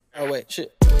Hey,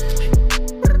 shit.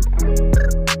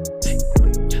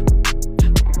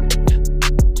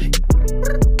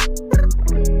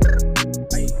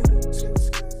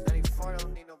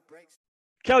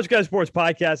 Couch Guy Sports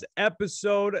Podcast,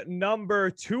 episode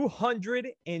number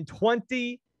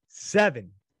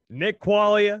 227. Nick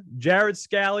Qualia, Jared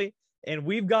Scally, and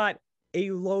we've got a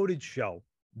loaded show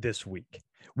this week.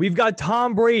 We've got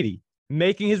Tom Brady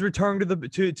making his return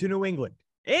to New England,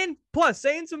 and plus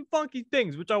saying some funky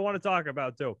things, which I want to talk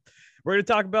about too. We're going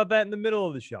to talk about that in the middle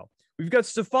of the show. We've got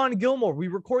Stephon Gilmore. We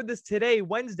record this today,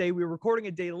 Wednesday. We were recording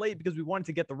a day late because we wanted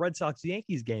to get the Red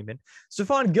Sox-Yankees game in.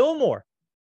 Stephon Gilmore.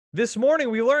 This morning,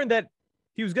 we learned that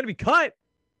he was going to be cut,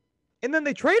 and then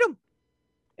they trade him.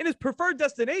 And his preferred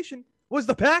destination was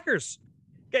the Packers.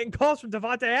 Getting calls from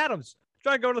Davante Adams,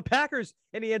 trying to go to the Packers,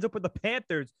 and he ends up with the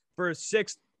Panthers for a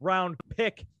 6th-round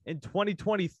pick in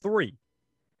 2023.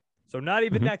 So not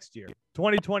even next year,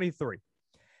 2023.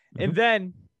 And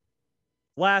then,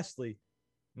 lastly,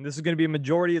 and this is going to be a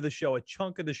majority of the show, a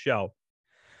chunk of the show,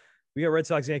 we got Red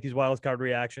Sox-Yankees wild card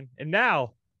reaction. And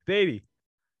now, baby,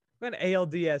 an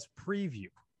ALDS preview.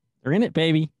 They're in it,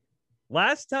 baby.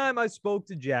 Last time I spoke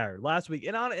to Jared last week,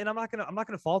 and I'm not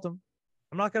gonna fault him.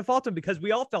 I'm not gonna fault him because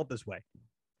we all felt this way.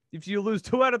 If you lose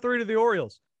 2 out of 3 to the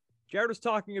Orioles, Jared was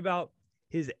talking about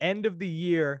his end of the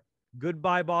year.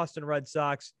 Goodbye, Boston Red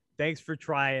Sox. Thanks for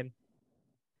trying.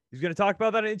 He's gonna talk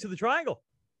about that into the triangle.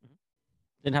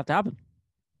 Didn't have to happen.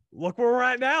 Look where we're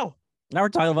at now. Now we're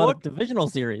talking about a divisional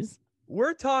series.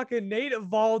 We're talking Nate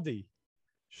Eovaldi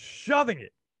shoving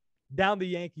it down the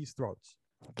Yankees' throats.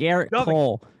 Garrett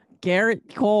Cole,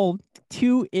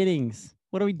 2 innings.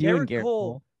 What are we doing, Garrett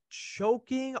Cole?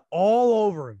 Choking all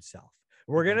over himself.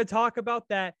 We're going to talk about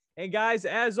that. And guys,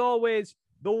 as always,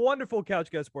 the wonderful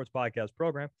Couch Guy Sports Podcast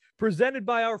program presented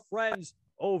by our friends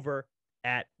over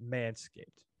at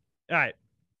Manscaped. All right.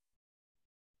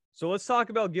 So let's talk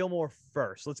about Gilmore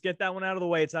first. Let's get that one out of the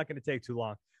way. It's not going to take too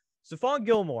long. Stephon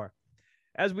Gilmore,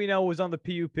 as we know, was on the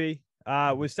PUP.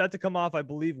 Was set to come off, I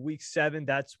believe, week 7.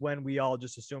 That's when we all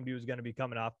just assumed he was going to be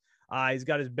coming off. He's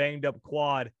got his banged up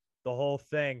quad, the whole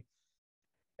thing.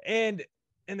 And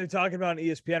they're talking about on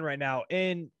ESPN right now.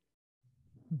 And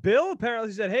Bill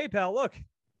apparently said, hey, pal, look,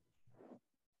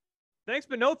 thanks,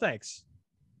 but no thanks.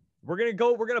 We're going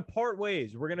to part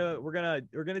ways. We're going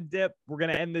to dip. We're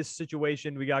going to end this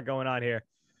situation we got going on here.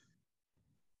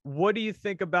 What do you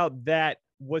think about that?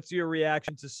 What's your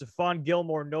reaction to Stephon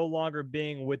Gilmore no longer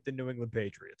being with the New England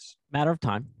Patriots? Matter of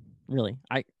time, really.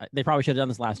 They probably should have done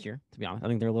this last year, to be honest. I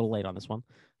think they're a little late on this one.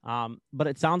 But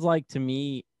it sounds like to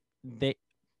me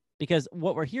because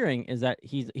what we're hearing is that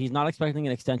he's not expecting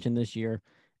an extension this year,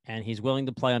 and he's willing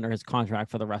to play under his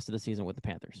contract for the rest of the season with the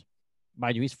Panthers.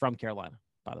 Mind you, he's from Carolina,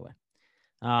 by the way.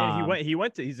 And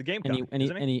he's a Gamecock, and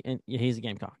he's a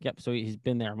Gamecock. Yep. So he's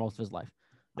been there most of his life.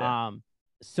 Yeah.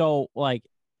 So like,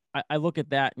 I look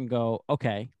at that and go,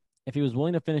 okay, if he was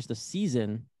willing to finish the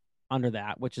season under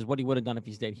that, which is what he would have done if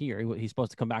he stayed here, he's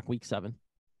supposed to come back week 7.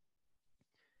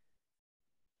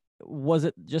 Was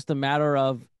it just a matter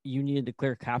of you needed to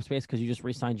clear cap space because you just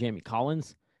re-signed Jamie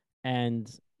Collins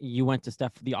and you went to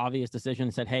Steph, the obvious decision,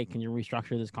 and said, hey, can you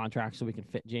restructure this contract so we can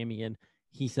fit Jamie in?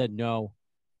 He said no.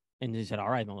 And he said, all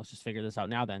right, then let's just figure this out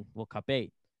now then. We'll cut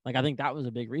bait. Like, I think that was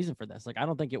a big reason for this. Like, I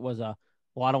don't think it was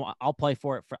I'll play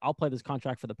this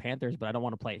contract for the Panthers, but I don't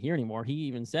want to play it here anymore. He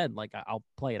even said, like, I'll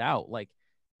play it out. Like,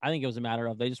 I think it was a matter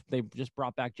of they just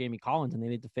brought back Jamie Collins and they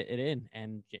need to fit it in.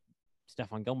 And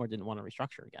Stephon Gilmore didn't want to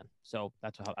restructure again. So I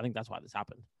think that's why this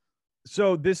happened.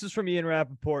 So this is from Ian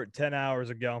Rappaport 10 hours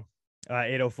ago,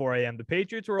 8:04 a.m. The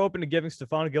Patriots were open to giving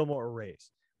Stephon Gilmore a raise,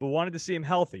 but wanted to see him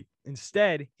healthy.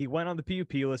 Instead, he went on the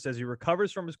PUP list as he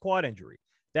recovers from his quad injury.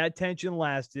 That tension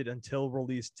lasted until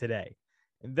released today.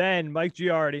 And then Mike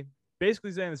Giardi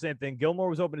basically saying the same thing. Gilmore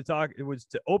was open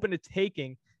to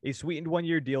taking a sweetened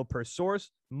 1-year deal per source,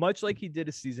 much like he did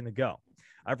a season ago.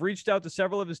 I've reached out to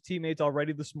several of his teammates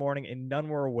already this morning, and none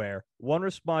were aware. One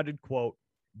responded, quote,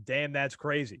 damn, that's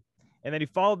crazy. And then he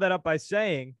followed that up by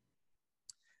saying,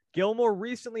 Gilmore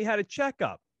recently had a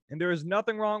checkup, and there is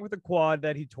nothing wrong with the quad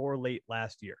that he tore late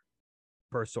last year,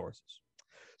 per sources.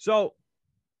 So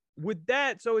with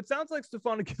that, so it sounds like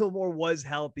Stephon Gilmore was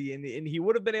healthy, and he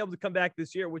would have been able to come back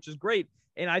this year, which is great.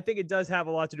 And I think it does have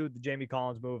a lot to do with the Jamie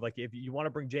Collins move. Like, if you want to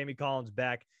bring Jamie Collins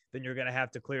back, then you're going to have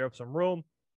to clear up some room.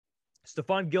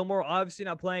 Stephon Gilmore obviously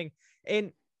not playing.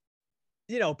 And,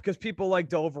 because people like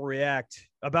to overreact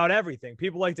about everything.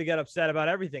 People like to get upset about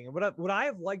everything. And would I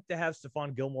have liked to have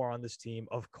Stephon Gilmore on this team?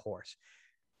 Of course.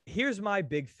 Here's my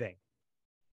big thing.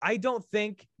 I don't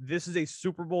think this is a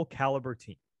Super Bowl caliber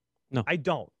team. No, I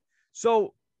don't.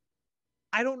 So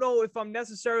I don't know if I'm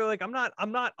necessarily like, I'm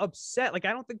not upset. Like,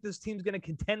 I don't think this team's going to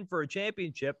contend for a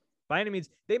championship by any means.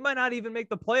 They might not even make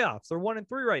the playoffs. They're 1-3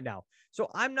 right now. So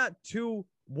I'm not too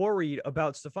worried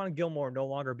about Stephon Gilmore no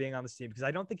longer being on this team because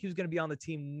I don't think he was going to be on the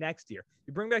team next year.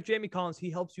 You bring back Jamie Collins, he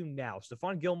helps you now.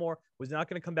 Stephon Gilmore was not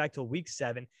going to come back till week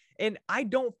 7. And I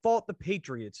don't fault the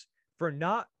Patriots for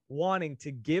not wanting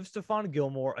to give Stephon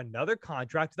Gilmore another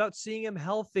contract without seeing him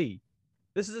healthy.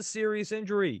 This is a serious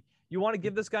injury. You want to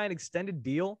give this guy an extended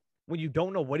deal when you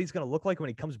don't know what he's going to look like when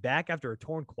he comes back after a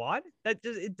torn quad? That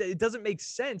just it doesn't make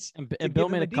sense. And Bill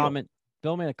made a comment.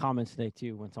 Bill made a comment today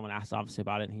too when someone asked obviously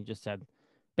about it, and he just said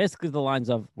basically the lines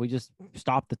of, we just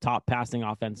stopped the top passing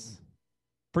offense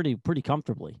pretty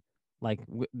comfortably. Like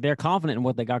they're confident in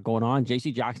what they got going on.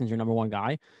 J.C. Jackson's your number one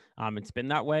guy. It's been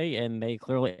that way, and they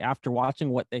clearly, after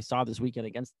watching what they saw this weekend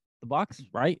against the Bucs,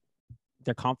 right?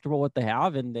 They're comfortable with what they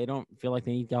have, and they don't feel like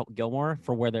they need Gilmore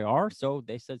for where they are. So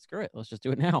they said, screw it. Let's just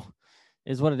do it now.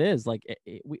 Is what it is. Like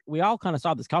we all kind of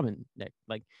saw this coming, Nick.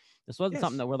 Like this wasn't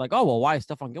something that we're like, oh, well, why is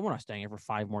Stephon Gilmore not staying here for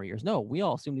 5 more years? No, we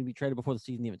all assumed he'd be traded before the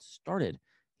season even started.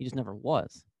 He just never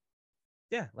was.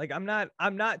 Yeah, like I'm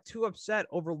not too upset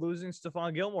over losing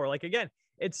Stephon Gilmore. Like, again,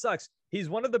 it sucks. He's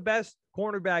one of the best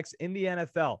cornerbacks in the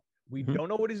NFL. We don't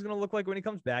know what he's going to look like when he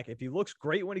comes back. If he looks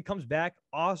great when he comes back,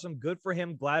 awesome. Good for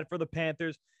him. Glad for the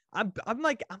Panthers. I'm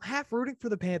half rooting for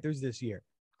the Panthers this year.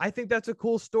 I think that's a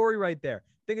cool story right there.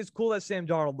 I think it's cool that Sam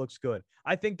Darnold looks good.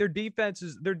 I think their defense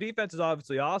is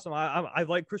obviously awesome. I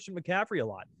like Christian McCaffrey a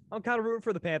lot. I'm kind of rooting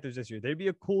for the Panthers this year. They'd be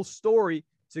a cool story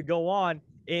to go on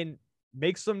and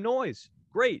make some noise.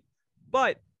 Great.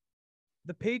 But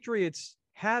the Patriots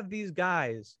have these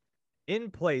guys in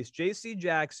place. J.C.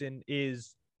 Jackson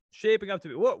is shaping up to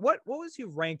be what was he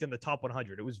ranked in the top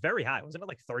 100? It was very high. Wasn't it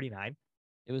like 39?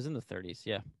 It was in the 30s.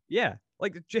 Yeah. Yeah.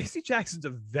 Like J.C. Jackson's a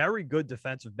very good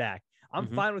defensive back. I'm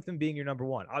fine with him being your number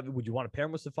one. Would you want to pair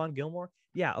him with Stephon Gilmore?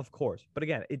 Yeah, of course. But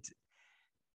again, it's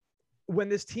when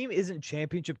this team isn't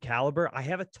championship caliber, I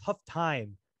have a tough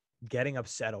time getting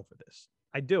upset over this.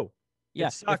 I do. Yeah.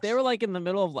 If they were like in the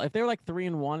middle of, if they were like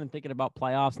 3-1 and thinking about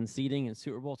playoffs and seeding and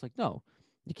Super Bowl, it's like, no,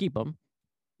 you keep them.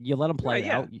 You let him play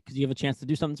out because you have a chance to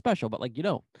do something special, but like you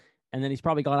don't. And then he's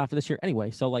probably gone after this year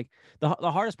anyway. So like the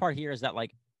hardest part here is that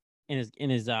like in his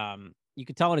you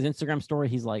could tell in his Instagram story,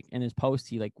 he's like in his post,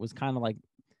 he like was kind of like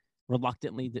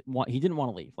reluctantly he didn't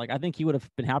want to leave. Like I think he would have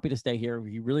been happy to stay here.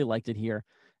 He really liked it here.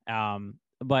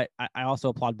 But I also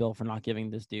applaud Bill for not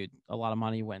giving this dude a lot of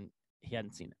money when he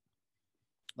hadn't seen it.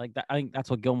 Like that, I think that's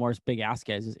what Gilmore's big ask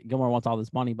is Gilmore wants all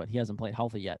this money, but he hasn't played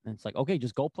healthy yet. And it's like, okay,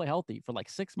 just go play healthy for like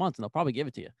 6 months and they'll probably give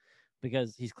it to you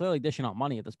because he's clearly dishing out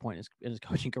money at this point in his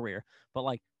coaching career. But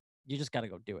like, you just got to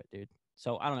go do it, dude.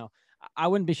 So I don't know. I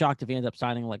wouldn't be shocked if he ends up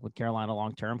signing like with Carolina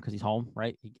long-term because he's home,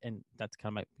 right? And that's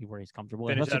kind of might be where he's comfortable.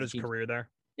 Finish out his career there.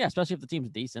 Yeah, especially if the team's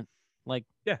decent. Like,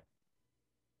 yeah.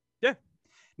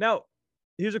 Now,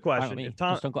 here's a question.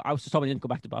 I was just hoping he didn't go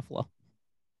back to Buffalo.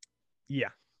 Yeah.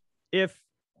 If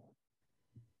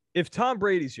Tom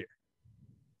Brady's here,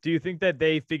 do you think that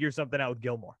they figure something out with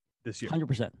Gilmore this year?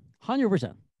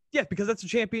 100%. Yeah, because that's a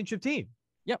championship team.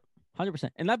 Yep, 100%.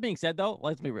 And that being said, though,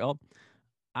 let's be real.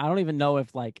 I don't even know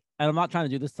if like, and I'm not trying to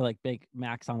do this to like make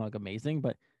Mac sound like amazing,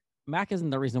 but Mac isn't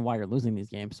the reason why you're losing these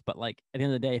games. But like at the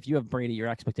end of the day, if you have Brady, your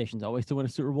expectations always to win a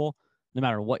Super Bowl, no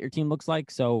matter what your team looks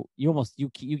like. So you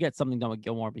get something done with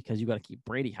Gilmore because you got to keep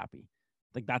Brady happy.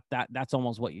 Like that's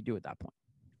almost what you do at that point.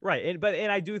 Right.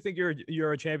 And I do think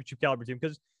you're a championship caliber team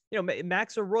because, you know,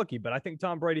 Mac's a rookie, but I think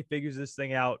Tom Brady figures this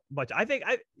thing out much.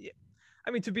 I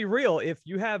mean, to be real, if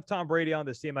you have Tom Brady on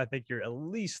this team, I think you're at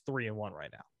least 3-1 right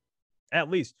now. At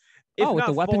least. If with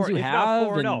the weapons you have.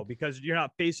 4-0 because you're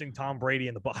not facing Tom Brady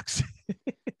in the Bucs.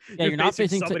 Yeah, you're not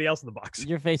facing somebody else in the Bucs.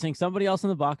 You're facing somebody else in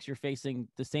the Bucs. You're facing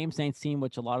the same Saints team,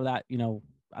 which a lot of that, you know,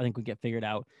 I think would get figured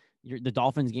out. The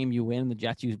Dolphins game you win, the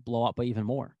Jets you blow up by even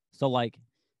more. So like,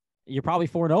 you're probably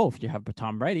 4-0 if you have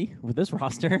Tom Brady with this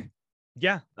roster.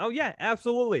 Yeah. Oh yeah,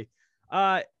 absolutely.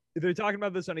 They're talking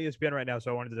about this on ESPN right now,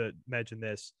 so I wanted to mention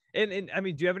this. And I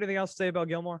mean, do you have anything else to say about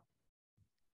Gilmore?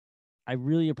 I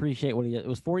really appreciate what he did. It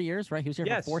was 4 years, right? He was here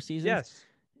for 4 seasons. Yes.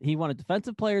 He won a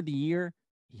Defensive Player of the Year.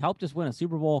 He helped us win a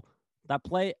Super Bowl. That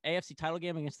play, AFC title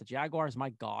game against the Jaguars, my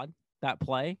God, that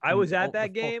play. I was at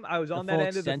that game. I was on that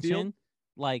end of the field.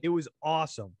 Like, it was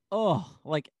awesome. Oh,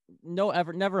 like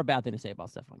never a bad thing to say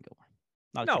about Stephon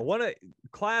Gilmore. No, one of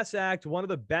class act, one of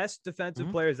the best defensive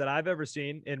players that I've ever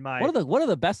seen in my one of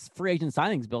the best free agent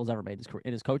signings Bill's ever made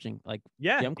in his coaching. Like,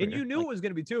 yeah, and you knew it was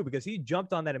going to be too because he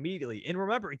jumped on that immediately. And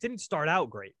remember, it didn't start out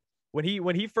great when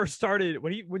he first started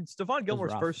when Stephon Gilmore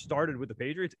first started with the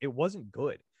Patriots. It wasn't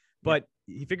good, but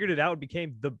he figured it out and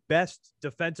became the best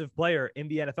defensive player in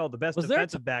the NFL, the best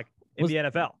defensive back in the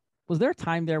NFL. Was there a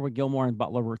time there where Gilmore and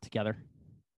Butler were together?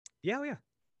 Yeah.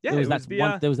 There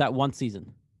was that one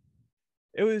season.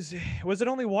 It was it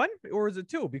only one or was it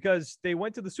two? Because they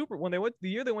went to the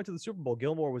year they went to the Super Bowl,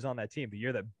 Gilmore was on that team, the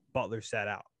year that Butler sat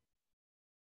out.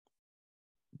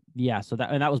 Yeah, so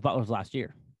that was Butler's last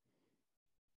year.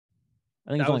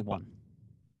 I think it was only one.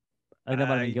 I think that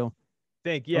might have been Gilmore.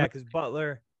 Because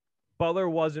Butler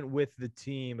wasn't with the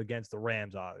team against the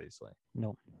Rams, obviously.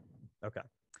 No. Okay.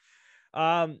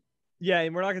 And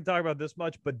we're not going to talk about this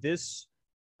much, but this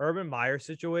Urban Meyer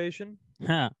situation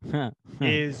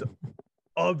is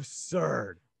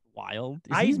absurd. Wild.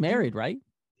 He's married, right?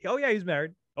 Oh yeah, he's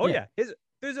married. Oh yeah.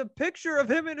 There's a picture of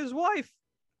him and his wife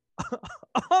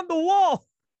on the wall.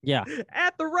 Yeah.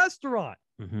 At the restaurant.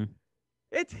 Mm-hmm.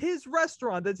 It's his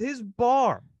restaurant. That's his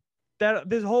bar. That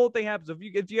this whole thing happens. If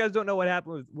you guys don't know what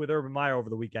happened with Urban Meyer over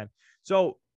the weekend.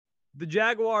 So the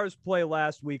Jaguars play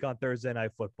last week on Thursday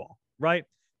Night Football, right?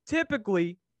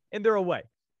 Typically, and they're away.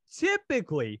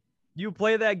 Typically, you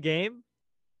play that game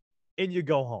and you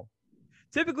go home.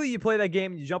 Typically, you play that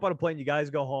game and you jump on a plane, you guys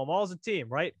go home, all as a team,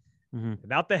 right? Mm-hmm.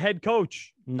 Not the head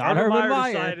coach. Not Urban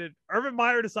Meyer. Urban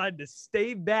Meyer decided to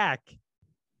stay back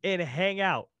and hang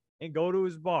out and go to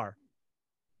his bar.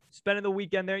 Spending the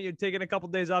weekend there, you're taking a couple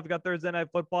days off. You got Thursday Night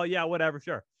Football. Yeah, whatever,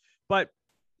 sure. But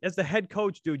as the head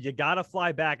coach, dude, you got to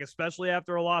fly back, especially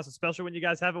after a loss, especially when you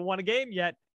guys haven't won a game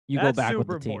yet. You go back with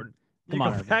the team. You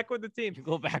go back with the team. You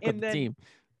go back with the team.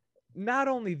 Not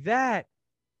only that,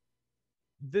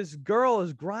 this girl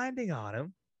is grinding on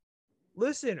him.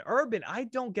 Listen, Urban, I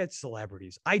don't get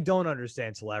celebrities. I don't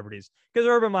understand celebrities because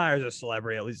Urban Meyer is a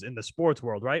celebrity, at least in the sports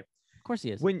world, right? Of course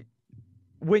he is.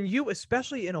 When you,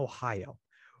 especially in Ohio,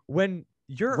 when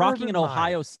you're rocking Urban an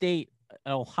Meyer,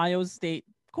 Ohio State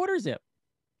quarter zip,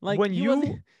 like when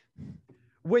you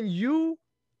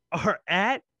are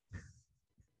at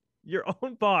your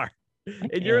own bar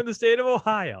and you're in the state of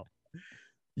Ohio,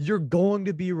 you're going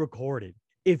to be recorded.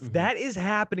 If that is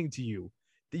happening to you,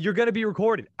 you're going to be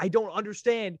recorded. I don't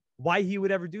understand why he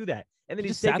would ever do that. And then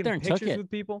he's taking pictures with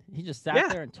people. He just sat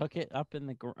there and took it up in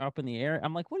the air.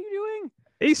 I'm like, what are you doing?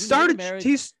 He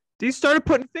started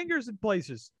putting fingers in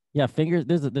places. Yeah, fingers.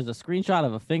 There's a screenshot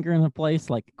of a finger in a place.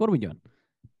 Like, what are we doing?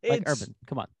 Like, Urban,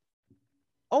 come on.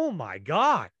 Oh my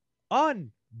God.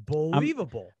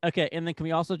 Unbelievable. Okay, and then can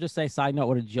we also just say, side note,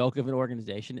 what a joke of an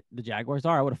organization the Jaguars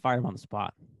are? I would have fired him on the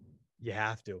spot. You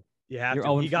have to. You're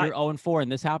 0-4 and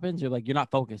this happens. You're like, you're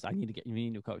not focused. You need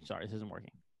a new coach. Sorry, this isn't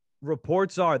working.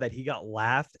 Reports are that he got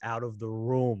laughed out of the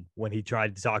room when he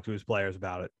tried to talk to his players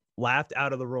about it. Laughed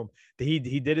out of the room. He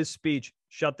did his speech,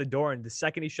 shut the door, and the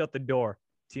second he shut the door,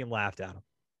 team laughed at him.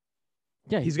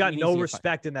 Yeah, he's got no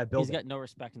respect in that building. He's got no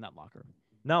respect in that locker room.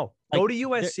 No, go to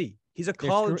USC. He's a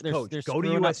college coach. Go to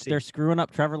USC. They're screwing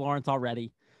up Trevor Lawrence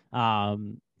already.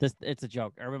 It's a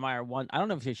joke. Urban Meyer won. I don't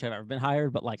know if he should have ever been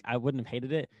hired, but like I wouldn't have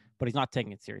hated it. But he's not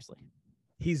taking it seriously.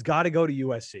 He's got to go to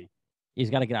USC.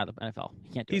 He's got to get out of the NFL. He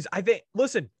can't do it. I think.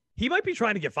 Listen, he might be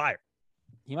trying to get fired.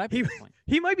 He might be.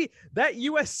 He might be. That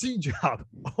USC job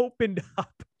opened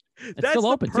up. It's still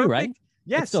open too, right?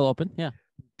 Yes, it's still open. Yeah.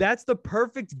 That's the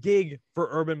perfect gig for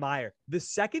Urban Meyer. The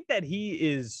second that he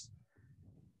is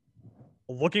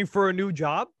looking for a new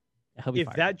job,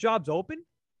 if that job's open,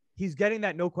 he's getting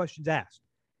that no questions asked.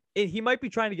 And he might be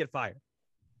trying to get fired.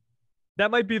 That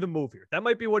might be the move here. That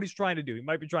might be what he's trying to do. He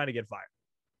might be trying to get fired,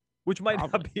 which might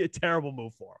not be a terrible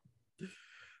move for him.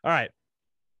 All right.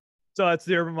 So that's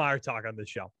the Urban Meyer talk on this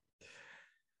show.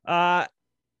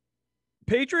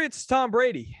 Patriots, Tom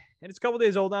Brady. And it's a couple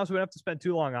days old now, so we don't have to spend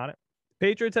too long on it.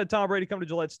 Patriots had Tom Brady come to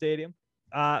Gillette Stadium.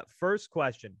 First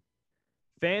question.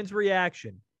 Fans'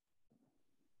 reaction.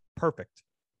 Perfect.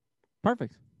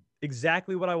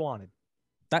 Exactly what I wanted.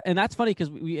 And that's funny because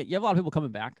you have a lot of people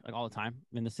coming back like all the time.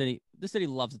 I mean, the city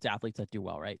loves its athletes that do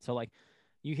well, right? So like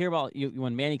you hear about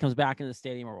when Manny comes back into the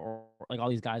stadium or like all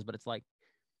these guys, but it's like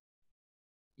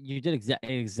you did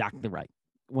exactly right.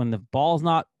 When the ball's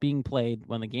not being played,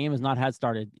 when the game has not had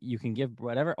started, you can give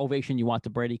whatever ovation you want to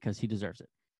Brady because he deserves it.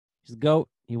 He's the GOAT.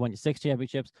 He won you 6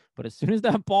 championships. But as soon as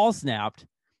that ball snapped,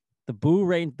 the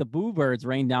boo birds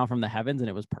rained down from the heavens, and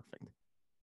it was perfect.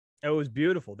 It was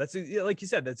beautiful. That's like you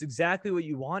said. That's exactly what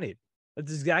you wanted.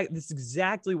 That's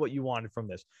exactly what you wanted from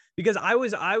this. Because I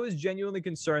was genuinely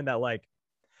concerned that like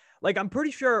I'm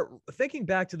pretty sure thinking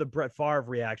back to the Brett Favre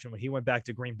reaction when he went back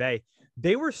to Green Bay,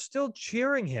 they were still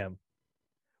cheering him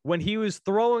when he was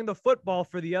throwing the football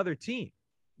for the other team.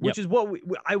 which is what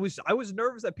I was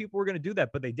nervous that people were going to do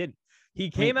that, but they didn't. He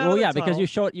came out. Well, of the yeah, tunnel.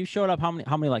 because you showed up how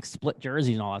many like split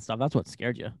jerseys and all that stuff. That's what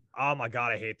scared you. Oh my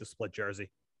God, I hate the split jersey.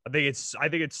 I think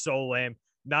it's so lame.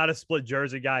 Not a split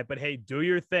jersey guy, but hey, do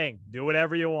your thing. Do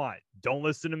whatever you want. Don't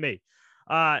listen to me.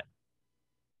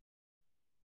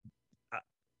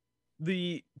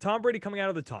 The Tom Brady coming out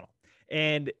of the tunnel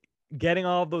and getting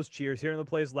all of those cheers, hearing the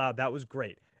plays loud, that was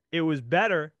great. It was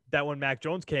better that when Mac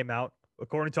Jones came out,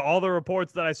 according to all the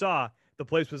reports that I saw, the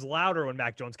place was louder when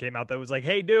Mac Jones came out. That was like,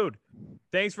 hey, dude,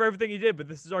 thanks for everything you did, but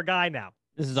this is our guy now.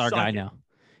 This is our guy now.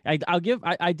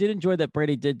 I did enjoy that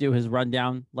Brady did do his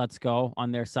rundown, let's go,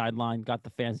 on their sideline, got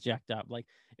the fans jacked up. Like,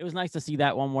 it was nice to see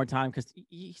that one more time because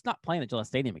he's not playing at Gillette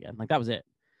Stadium again. Like, that was it.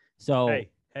 So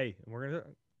hey, we're gonna.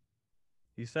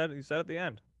 He said at the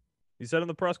end. He said in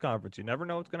the press conference, you never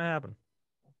know what's gonna happen.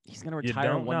 He's gonna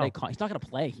retire one day. He's not gonna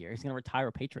play here. He's gonna retire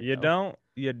a Patriot. You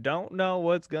don't know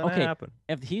what's gonna happen.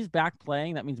 If he's back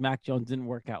playing, that means Mac Jones didn't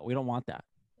work out. We don't want that.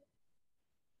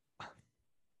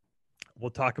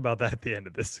 We'll talk about that at the end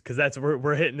of this because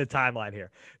we're hitting the timeline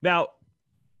here. Now,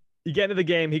 you get into the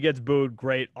game, he gets booed.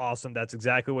 Great, awesome. That's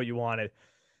exactly what you wanted.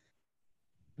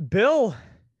 Bill,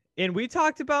 and we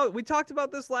talked about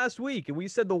this last week, and we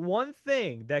said the one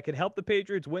thing that could help the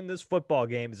Patriots win this football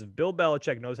game is if Bill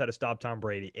Belichick knows how to stop Tom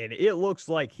Brady, and it looks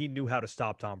like he knew how to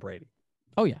stop Tom Brady.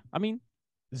 Oh yeah, I mean,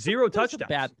 0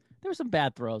 touchdowns. There were some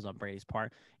bad throws on Brady's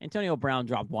part. Antonio Brown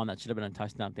dropped one that should have been a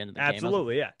touchdown at the end of the game.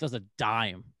 Absolutely, yeah. Does a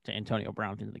dime to Antonio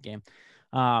Brown at the end of the game.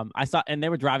 I saw, and they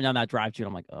were driving down that drive-through, and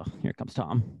I'm like, oh, here comes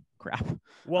Tom. Crap.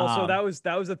 Well, so that was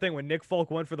the thing when Nick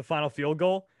Folk went for the final field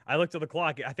goal. I looked at the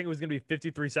clock. I think it was going to be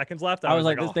 53 seconds left. I was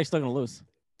like, they're still going to lose.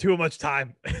 Too much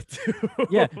time.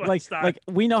 Like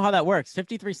we know how that works.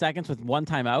 53 seconds with one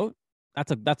timeout.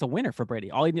 That's a winner for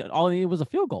Brady. All he needed was a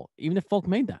field goal, even if Folk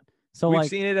made that. So we've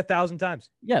seen it 1,000 times.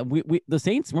 Yeah, we the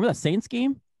Saints. Remember that Saints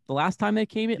game? The last time they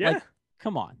came in. Yeah. Like,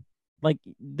 come on. Like,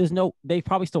 they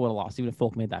probably still would have lost even if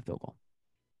Folk made that field goal.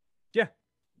 Yeah.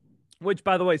 Which,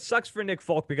 by the way, sucks for Nick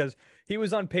Folk because he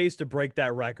was on pace to break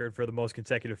that record for the most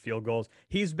consecutive field goals.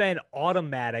 He's been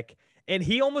automatic, and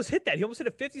he almost hit that. He almost hit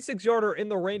a 56-yarder in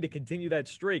the rain to continue that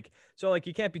streak. So, like,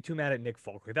 you can't be too mad at Nick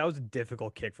Folk. That was a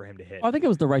difficult kick for him to hit. I think it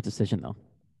was the right decision, though.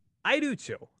 I do,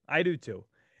 too.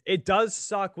 It does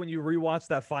suck when you rewatch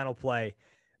that final play.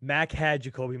 Mac had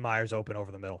Jacoby Myers open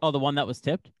over the middle. Oh, the one that was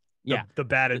tipped? Yeah. The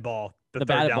batted ball. The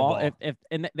batted ball.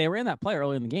 And they ran that play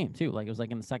early in the game, too. Like, it was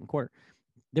like in the second quarter.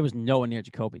 There was no one near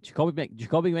Jacoby.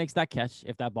 Jacoby makes that catch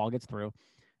if that ball gets through.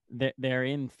 They're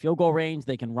in field goal range.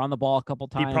 They can run the ball a couple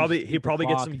times. He probably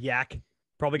gets some yak.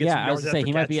 Probably gets some yards. I was to say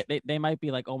he might be. They might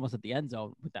be like almost at the end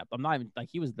zone with that. I'm not even like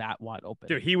he was that wide open.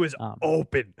 Dude, he was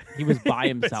open. He was by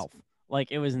himself.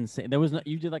 Like, it was insane. There was no.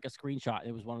 You did like a screenshot.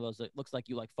 It was one of those that looks like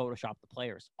you like photoshopped the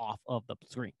players off of the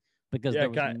screen because there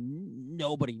was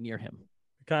nobody near him.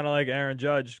 Kind of like Aaron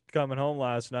Judge coming home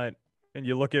last night, and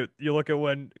you look at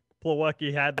when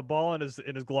Plawecki had the ball in his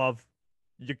glove.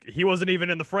 He wasn't even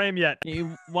in the frame yet. He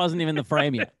wasn't even in the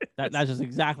frame yet. That's just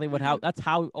exactly that's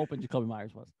how open Jacoby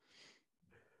Myers was.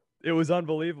 It was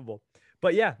unbelievable.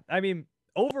 But yeah, I mean,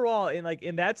 overall,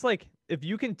 and that's like, if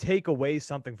you can take away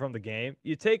something from the game,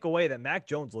 you take away that Mac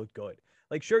Jones looked good.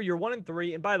 Like, sure, you're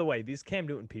 1-3, and by the way, these Cam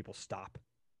Newton people, stop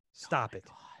it.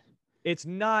 God. It's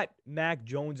not Mac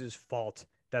Jones's fault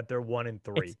that they're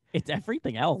 1-3. It's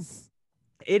everything else.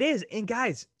 It is, and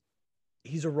guys,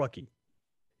 he's a rookie.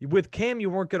 With Cam,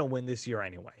 you weren't going to win this year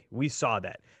anyway. We saw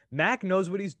that. Mac knows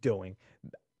what he's doing.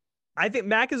 I think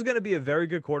Mac is going to be a very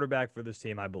good quarterback for this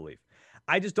team, I believe.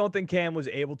 I just don't think Cam was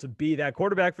able to be that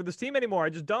quarterback for this team anymore. I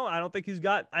just don't. I don't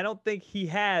think he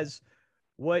has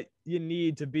what you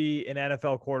need to be an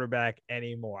NFL quarterback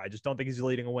anymore. I just don't think he's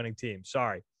leading a winning team.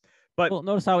 Sorry. But well,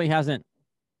 notice how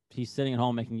he's sitting at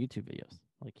home making YouTube videos.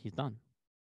 Like, he's done.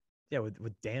 Yeah,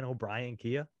 with Dan O'Brien,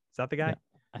 Kia. Is that the guy? Yeah,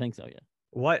 I think so, yeah.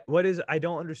 I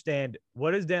don't understand.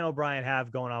 What does Dan O'Brien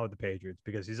have going on with the Patriots?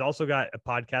 Because he's also got a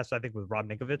podcast, I think, with Rob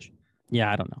Ninkovich. Yeah,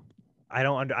 I don't know. I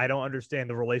don't understand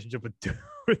the relationship with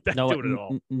that dude at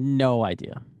all. No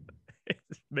idea. It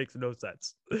makes no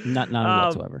sense. Not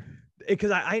whatsoever.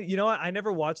 Because I you know what? I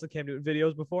never watched the Cam Newton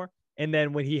videos before. And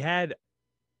then when he had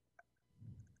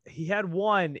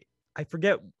one, I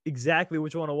forget exactly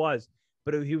which one it was,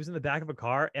 but he was in the back of a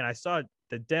car, and I saw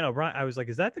that Dan O'Brien. I was like,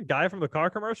 is that the guy from the car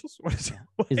commercials? What is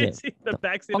he in the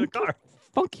backseat of the car?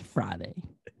 Funky Friday.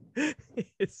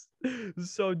 It's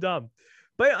so dumb.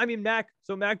 But, I mean, Mac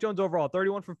Jones overall,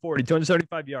 31 for 40,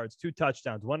 275 yards, 2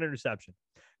 touchdowns, 1 interception.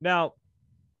 Now,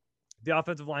 the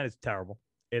offensive line is terrible.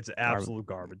 It's absolute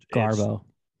garbage. Garbo.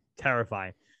 It's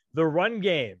terrifying. The run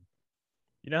game,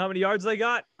 you know how many yards they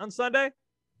got on Sunday?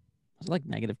 It's like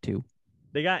 -2.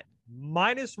 They got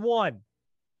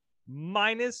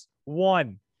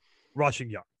 -1 rushing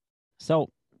yard.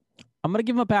 So I'm gonna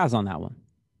give him a pass on that one.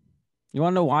 You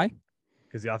want to know why?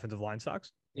 Because the offensive line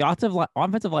sucks. The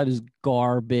offensive line is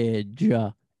garbage,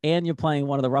 and you're playing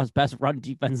one of the best run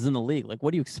defenses in the league. Like,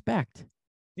 what do you expect?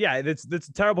 Yeah, that's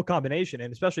a terrible combination,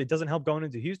 and especially it doesn't help going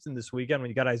into Houston this weekend when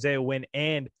you got Isaiah Wynn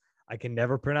and I can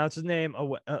never pronounce his name.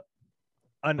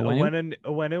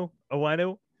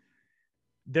 Owenu.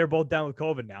 They're both down with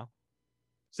COVID now,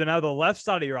 so now the left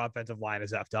side of your offensive line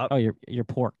is effed up. Oh, you're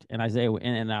porked, and Isaiah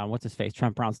and what's his face?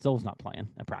 Trent Brown still's not playing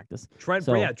at practice. Trent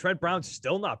Brown's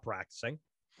still not practicing.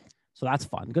 So that's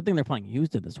fun. Good thing they're playing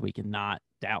Houston this week and not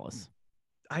Dallas.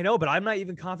 I know, but I'm not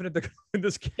even confident they're going to win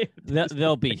this game.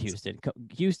 They'll beat Houston.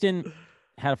 Houston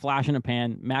had a flash in a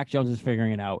pan. Mac Jones is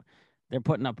figuring it out. They're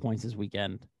putting up points this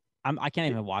weekend. I can't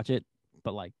even watch it,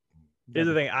 but like, here's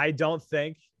the thing. I don't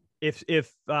think if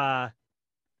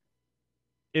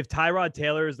Tyrod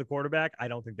Taylor is the quarterback, I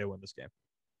don't think they win this game.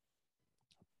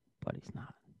 But he's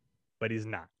not.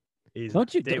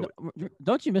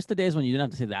 Don't you miss the days when you didn't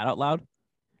have to say that out loud?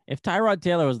 If Tyrod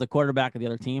Taylor was the quarterback of the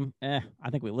other team, I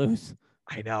think we lose.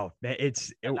 I know.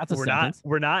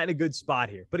 We're not in a good spot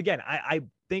here. But again, I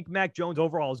think Mac Jones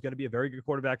overall is going to be a very good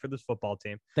quarterback for this football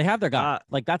team. They have their guy.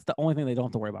 That's the only thing they don't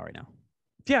have to worry about right now.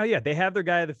 Yeah, they have their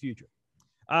guy of the future.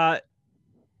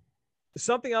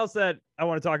 Something else that I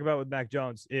want to talk about with Mac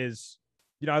Jones is,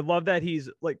 I love that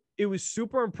it was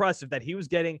super impressive that he was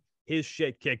getting his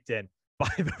shit kicked in by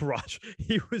the rush.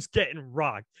 He was getting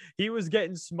rocked. He was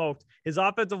getting smoked. His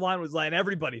offensive line was letting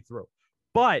everybody through,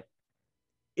 but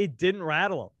it didn't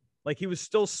rattle him. Like, he was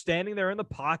still standing there in the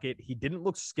pocket. He didn't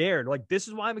look scared. Like, this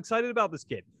is why I'm excited about this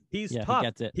kid. He's tough. He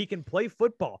gets it. He can play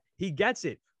football. He gets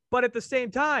it. But at the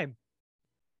same time,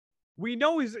 we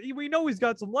know he's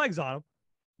got some legs on him.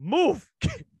 Move.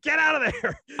 Get out of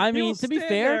there. I mean, to be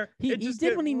fair, he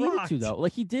did when he needed to, though.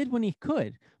 Like, he did when he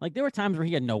could. Like, there were times where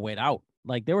he had no way out.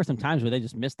 Like, there were some times where they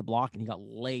just missed the block and he got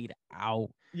laid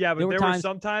out. Yeah, but there were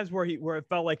some times where it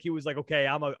felt like he was like, okay,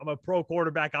 I'm a pro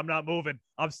quarterback. I'm not moving.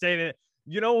 I'm staying in it.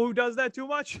 You know who does that too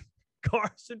much?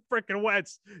 Carson freaking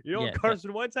Wentz. You know what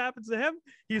Carson Wentz happens to him?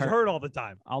 He's hurt all the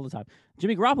time. All the time.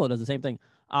 Jimmy Garoppolo does the same thing.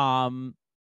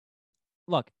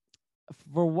 Look,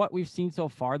 for what we've seen so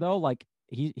far, though, like,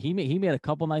 he made a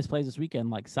couple nice plays this weekend,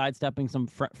 like sidestepping some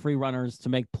free runners to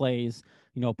make plays,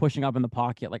 pushing up in the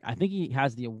pocket. Like, I think he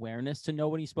has the awareness to know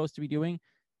what he's supposed to be doing.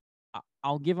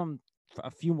 I'll give him a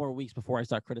few more weeks before I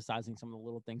start criticizing some of the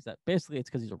little things that basically it's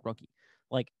because he's a rookie.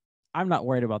 Like, I'm not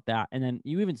worried about that. And then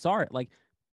you even saw it. Like,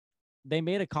 they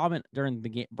made a comment during the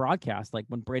game broadcast, like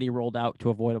when Brady rolled out to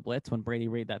avoid a blitz, when Brady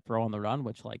made that throw on the run,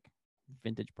 which, like,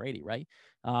 vintage Brady, right?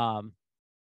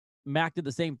 Mac did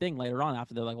the same thing later on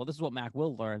after they're like, well, this is what Mac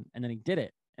will learn. And then he did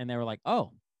it. And they were like,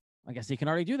 oh, I guess he can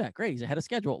already do that. Great. He's ahead of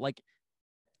schedule. Like,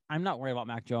 I'm not worried about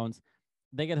Mac Jones.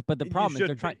 But the problem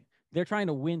is they're trying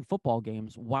to win football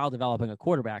games while developing a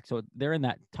quarterback. So they're in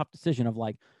that tough decision of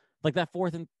like that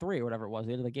 4th and 3 or whatever it was,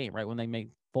 the end of the game, right? When they made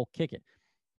Folk kick it.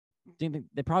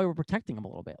 They probably were protecting him a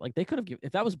little bit. Like, they could have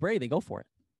if that was Brady, they go for it.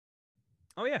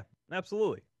 Oh yeah,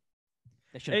 absolutely.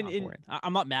 They should have gone for it.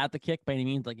 I'm not mad at the kick by any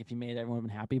means. Like, if you made it, everyone would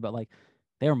have been happy, but like,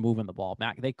 they were moving the ball.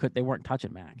 Mac, they weren't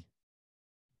touching Mac.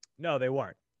 No, they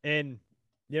weren't. And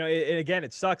again,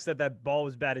 it sucks that ball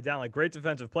was batted down. Like, great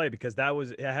defensive play, because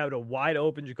it had a wide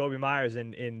open Jacoby Myers,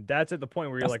 and that's at the point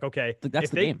where you're like, okay, that's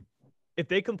the game. If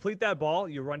they complete that ball,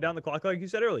 you run down the clock, like you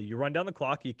said earlier. You run down the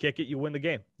clock, you kick it, you win the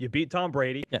game. You beat Tom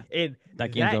Brady. Yeah, and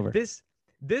that game's over.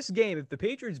 This game, if the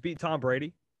Patriots beat Tom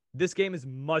Brady, this game is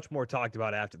much more talked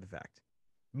about after the fact.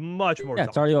 Much more. Yeah,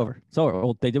 it's already over.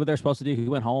 So they did what they're supposed to do. He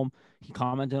went home. He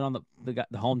commented on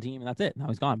the home team, and that's it. Now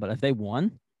he's gone. But if they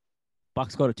won,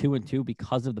 Bucks go to 2-2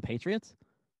 because of the Patriots.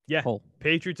 Yeah,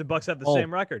 Patriots and Bucks have the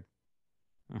same record.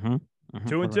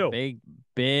 2-2.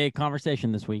 Big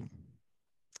conversation this week.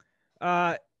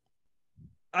 I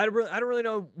don't really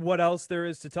know what else there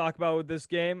is to talk about with this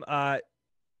game.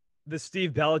 The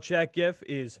Steve Belichick gif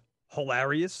is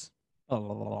hilarious.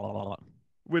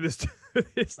 With his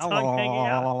tongue hanging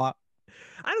out.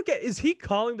 I don't get. Is he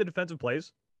calling the defensive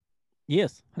plays?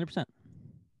 Yes, 100%.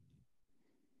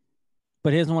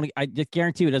 But he doesn't want to. I just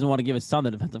guarantee you, he doesn't want to give his son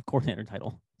the defensive coordinator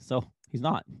title. So he's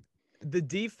not. The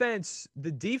defense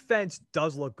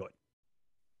does look good.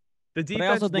 The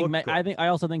defense. But I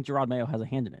also think Gerard Mayo has a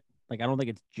hand in it. Like, I don't think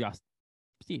it's just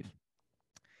Steve.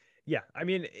 Yeah, I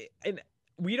mean, and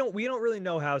we don't really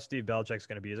know how Steve Belichick's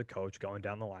going to be as a coach going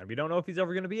down the line. We don't know if he's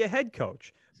ever going to be a head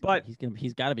coach. But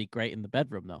he's got to be great in the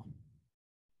bedroom, though.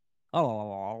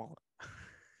 Oh,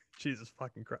 Jesus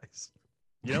fucking Christ!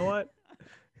 You know what?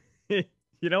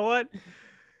 You know what?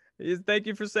 Thank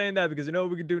you for saying that, because you know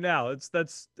what we can do now.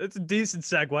 That's a decent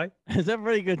segue. It's a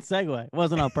pretty good segue. It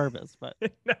wasn't on purpose, but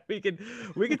we can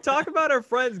talk about our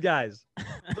friends, guys.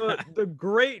 The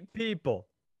great people,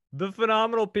 the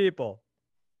phenomenal people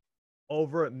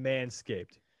over at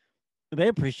Manscaped. they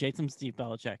appreciate some Steve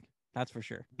Belichick. That's for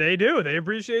sure. They do. They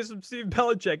appreciate some Steve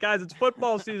Belichick. Guys, it's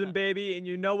football season, baby, and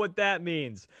you know what that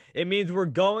means. It means we're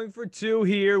going for two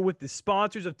here with the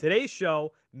sponsors of today's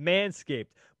show, Manscaped.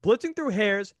 Blitzing through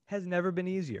hairs has never been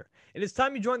easier. And it's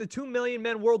time you join the 2 million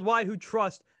men worldwide who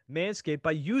trust Manscaped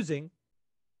by using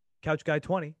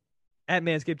CouchGuy20 at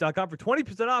manscaped.com for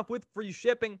 20% off with free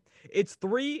shipping. It's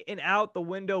 3 and out the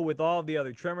window with all the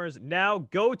other trimmers. Now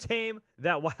go tame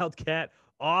that Wildcat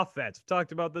offense. I've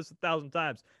talked about this 1,000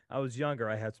 times. I was younger.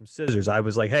 I had some scissors. I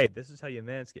was like, hey, this is how you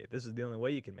manscape. This is the only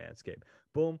way you can manscape.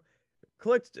 Boom.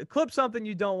 Clip something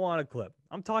you don't want to clip.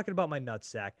 I'm talking about my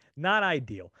nutsack. Not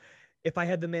ideal. If I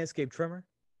had the Manscaped trimmer,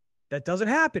 that doesn't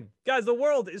happen. Guys, the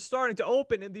world is starting to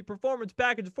open, and the Performance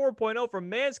Package 4.0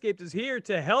 from Manscaped is here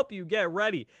to help you get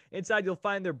ready. Inside, you'll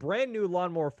find their brand new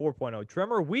Lawnmower 4.0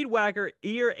 trimmer, Weed Whacker,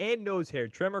 ear and nose hair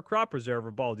trimmer, Crop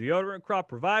Preserver ball deodorant,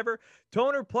 Crop Reviver,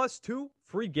 toner, plus 2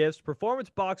 free gifts,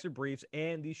 Performance Boxer briefs,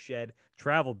 and the Shed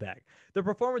travel bag. The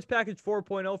Performance Package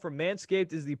 4.0 from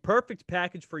Manscaped is the perfect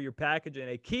package for your package and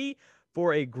a key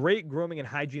for a great grooming and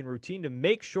hygiene routine to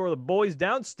make sure the boys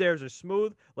downstairs are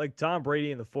smooth like Tom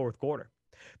Brady in the fourth quarter.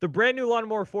 The brand new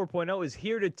Lawnmower 4.0 is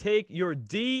here to take your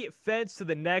defense to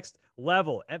the next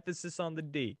level. Emphasis on the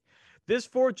D. This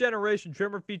fourth generation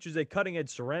trimmer features a cutting edge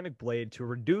ceramic blade to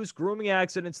reduce grooming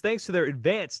accidents thanks to their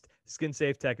advanced skin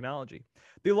safe technology.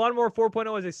 The Lawnmower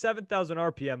 4.0 has a 7,000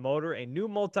 RPM motor, a new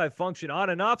multi-function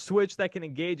on and off switch that can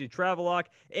engage a travel lock,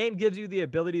 and gives you the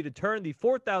ability to turn the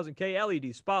 4000K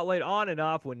LED spotlight on and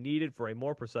off when needed for a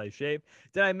more precise shave.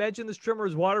 Did I mention this trimmer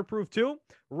is waterproof too?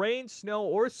 Rain, snow,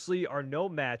 or sleet are no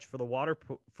match for the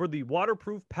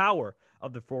waterproof power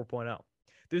of the 4.0.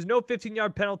 There's no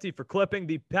 15-yard penalty for clipping.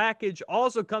 The package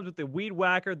also comes with the Weed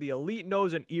Whacker. The Elite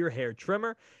Nose and Ear Hair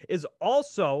Trimmer is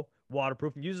also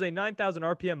waterproof and uses a 9,000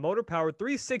 RPM motor-powered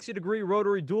 360-degree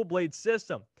rotary dual-blade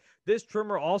system. This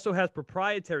trimmer also has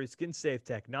proprietary skin-safe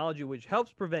technology, which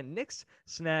helps prevent nicks,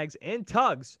 snags, and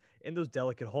tugs in those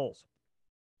delicate holes.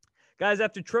 Guys,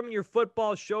 after trimming your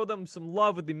football, show them some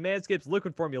love with the Manscaped's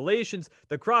liquid formulations.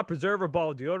 The Crop Preserver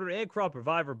Ball Deodorant and Crop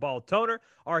Reviver Ball Toner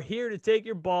are here to take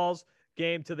your balls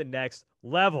game to the next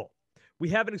level. We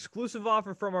have an exclusive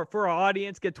offer for our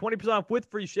audience. Get 20% off with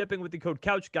free shipping with the code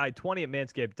CouchGuy20 at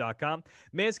manscaped.com.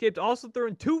 Manscaped also threw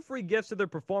in 2 free gifts to their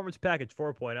Performance Package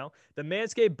 4.0. The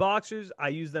Manscaped Boxers, I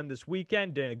used them this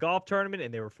weekend during a golf tournament,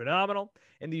 and they were phenomenal.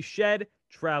 And the Shed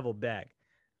travel bag.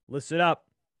 Listen up.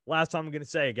 Last time I'm going to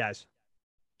say it, guys.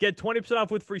 Get 20% off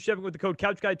with free shipping with the code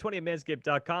CouchGuy20 at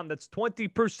manscaped.com. That's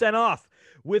 20% off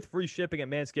with free shipping at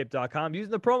manscaped.com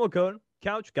using the promo code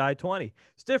CouchGuy20.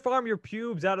 Stiff arm your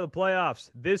pubes out of the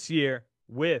playoffs this year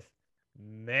with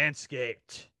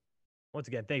Manscaped. Once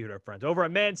again, thank you to our friends over at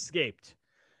Manscaped.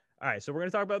 All right, so we're going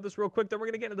to talk about this real quick. Then we're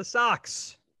going to get into the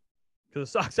Sox, because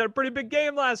the Sox had a pretty big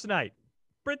game last night.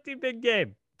 Pretty big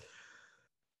game.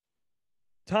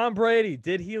 Tom Brady,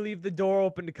 did he leave the door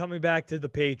open to coming back to the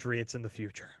Patriots in the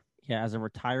future? Yeah, as a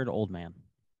retired old man.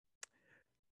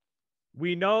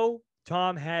 We know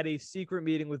Tom had a secret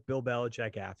meeting with Bill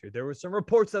Belichick after. There were some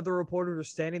reports that the reporters were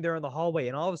standing there in the hallway,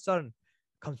 and all of a sudden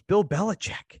comes Bill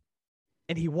Belichick,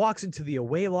 and he walks into the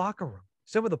away locker room.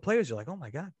 Some of the players are like, oh,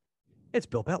 my God, it's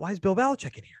Bill Belichick. Why is Bill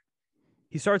Belichick in here?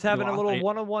 He starts having a little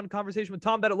one-on-one conversation with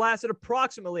Tom that lasted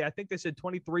approximately, I think they said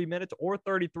 23 minutes or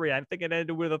 33. I think it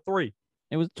ended with a 3.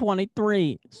 It was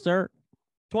 23, sir.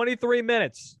 23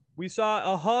 minutes. We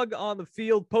saw a hug on the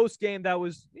field post-game that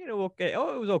was, okay.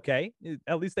 Oh, it was okay.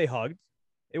 At least they hugged.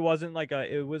 It wasn't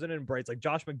it wasn't an embrace. Like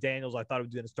Josh McDaniels, I thought he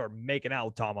was going to start making out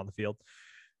with Tom on the field.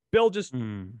 Bill just,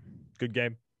 good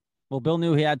game. Well, Bill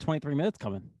knew he had 23 minutes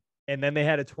coming. And then they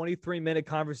had a 23-minute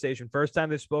conversation. First time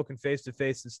they've spoken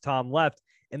face-to-face since Tom left.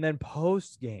 And then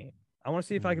post-game, I want to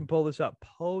see if I can pull this up.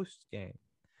 Post-game,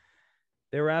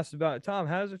 they were asked about, Tom,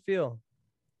 how does it feel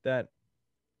that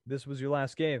this was your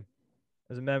last game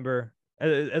as a member,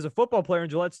 as a football player in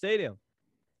Gillette Stadium?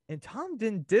 And Tom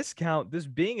didn't discount this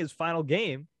being his final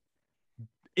game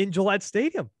in Gillette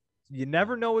Stadium. You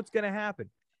never know what's going to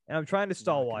happen. And I'm trying to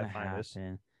stall while I find this.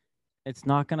 It's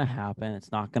not going to happen.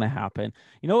 It's not going to happen.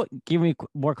 You know what? Give me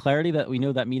more clarity that we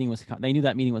know that meeting was, they knew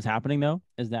that meeting was happening though,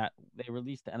 is that they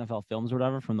released the NFL films or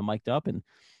whatever from the mic'd up. And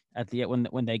at the end,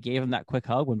 when they gave him that quick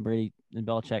hug, when Brady and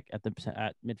Belichick at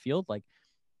midfield, like,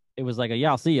 it was like yeah,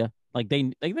 I'll see you. Like they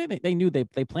knew they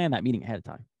planned that meeting ahead of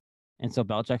time. And so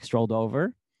Belichick strolled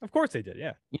over Of course they did.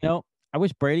 Yeah. You know, I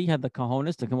wish Brady had the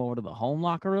cojones to come over to the home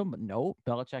locker room, but no,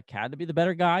 Belichick had to be the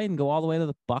better guy and go all the way to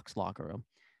the Bucs locker room.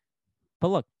 But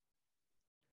look,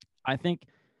 I think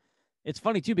it's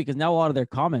funny too because now a lot of their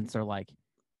comments are like,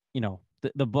 you know,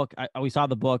 the book. We saw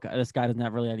the book. This guy doesn't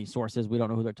have really any sources. We don't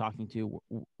know who they're talking to.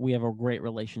 We have a great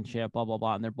relationship. Blah blah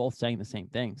blah, and they're both saying the same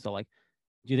thing. So like,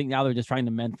 do you think now they're just trying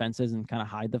to mend fences and kind of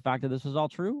hide the fact that this was all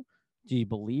true? Do you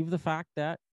believe the fact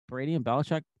that Brady and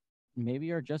Belichick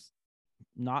maybe are just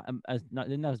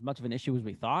didn't have as much of an issue as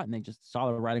we thought, and they just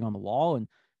saw the writing on the wall, and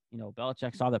you know,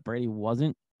 Belichick saw that Brady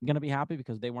wasn't going to be happy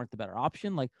because they weren't the better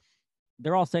option? Like,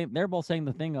 they're both saying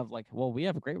the thing of like, well, we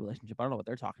have a great relationship. I don't know what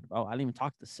they're talking about. I didn't even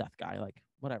talk to the Seth guy. Like,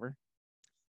 whatever.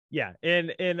 Yeah,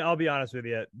 and I'll be honest with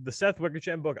you, the Seth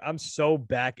Wickersham book, I'm so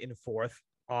back and forth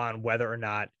on whether or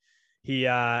not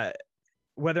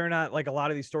like a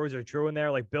lot of these stories are true in there.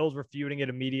 Like Bill's refuting it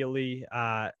immediately.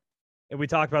 And we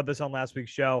talked about this on last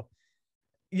week's show.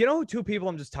 You know, two people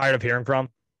I'm just tired of hearing from.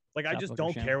 Like, I just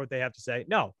don't care what they have to say.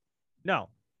 No,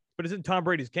 but it's in Tom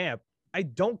Brady's camp. I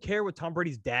don't care what Tom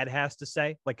Brady's dad has to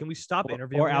say. Like, can we stop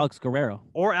interviewing him? Alex Guerrero.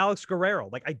 Or Alex Guerrero.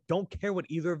 Like, I don't care what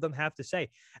either of them have to say.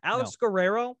 Alex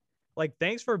Guerrero, like,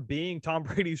 thanks for being Tom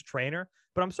Brady's trainer,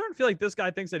 but I'm starting to feel like this guy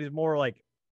thinks that he's more, like,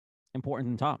 important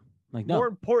than Tom. Like, no. More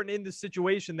important in the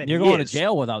situation than you're going to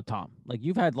jail without Tom. Like,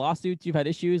 you've had lawsuits, you've had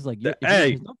issues. Like,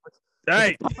 hey,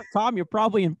 Tom, you're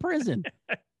probably in prison.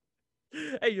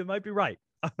 Hey, you might be right.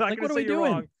 I'm not like, going to say you're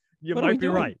wrong. You what might be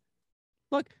right.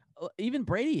 Look, even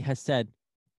Brady has said,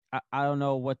 I don't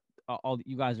know what all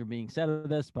you guys are being said of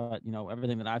this, but you know,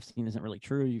 everything that I've seen isn't really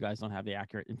true. You guys don't have the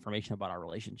accurate information about our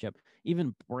relationship.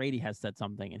 Even Brady has said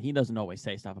something, and he doesn't always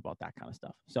say stuff about that kind of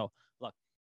stuff. So look,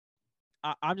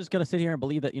 I'm just going to sit here and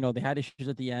believe that, you know, they had issues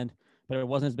at the end, but it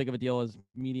wasn't as big of a deal as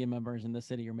media members in the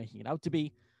city are making it out to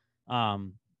be.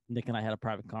 Nick and I had a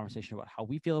private conversation about how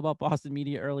we feel about Boston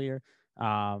media earlier.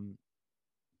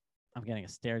 I'm getting a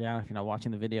stare down if you're not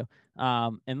watching the video.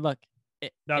 And look,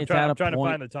 I'm trying to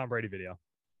find the Tom Brady video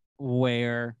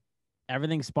where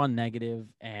everything spun negative,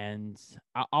 and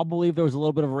I'll believe there was a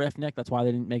little bit of a rift, Nick. That's why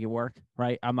they didn't make it work,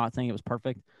 right? I'm not saying it was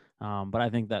perfect, but I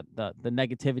think that the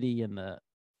negativity and the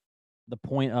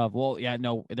point of, well, yeah,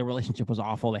 no, the relationship was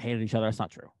awful. They hated each other. That's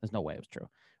not true. There's no way it was true,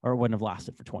 or it wouldn't have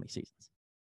lasted for 20 seasons.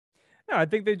 No, I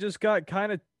think they just got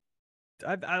kind of.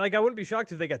 I wouldn't be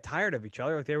shocked if they got tired of each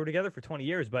other. Like, they were together for 20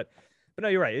 years, but no,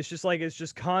 you're right. It's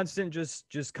just constant,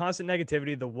 just constant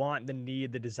negativity, the want, the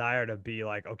need, the desire to be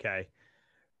like, okay,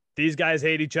 these guys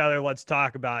hate each other. Let's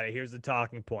talk about it. Here's the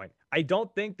talking point. I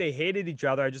don't think they hated each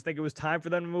other. I just think it was time for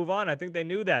them to move on. I think they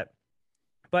knew that.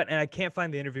 And I can't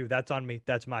find the interview. That's on me.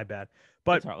 That's my bad.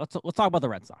 But let's talk about the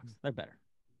Red Sox. They're better.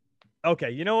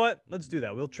 Okay, you know what? Let's do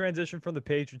that. We'll transition from the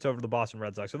Patriots over to the Boston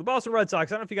Red Sox. So the Boston Red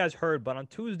Sox, I don't know if you guys heard, but on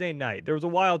Tuesday night, there was a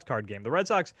wild card game. The Red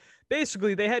Sox,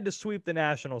 basically, they had to sweep the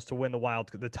Nationals to win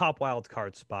the top wild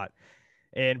card spot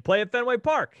and play at Fenway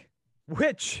Park,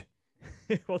 which,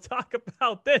 we'll talk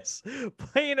about this,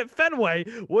 playing at Fenway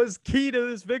was key to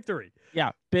this victory.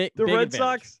 Yeah, the Red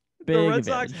Sox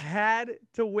had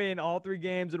to win all three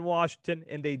games in Washington,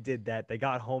 and they did that. They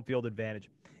got home field advantage.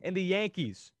 And the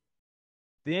Yankees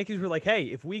were like, hey,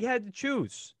 if we had to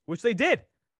choose, which they did,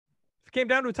 if it came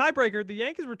down to a tiebreaker, the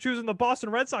Yankees were choosing the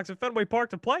Boston Red Sox at Fenway Park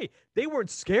to play. They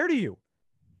weren't scared of you.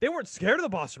 They weren't scared of the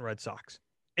Boston Red Sox.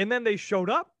 And then they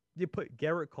showed up. You put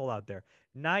Garrett Cole out there.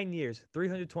 9 years,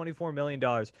 $324 million.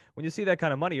 When you see that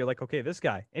kind of money, you're like, okay, this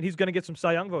guy. And he's going to get some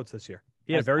Cy Young votes this year.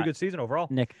 He had a very good season overall.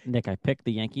 Nick, I picked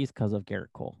the Yankees because of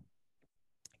Garrett Cole.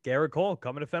 Garrett Cole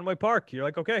coming to Fenway Park. You're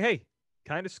like, okay, hey,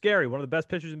 kind of scary. One of the best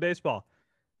pitchers in baseball.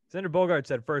 Xander Bogaerts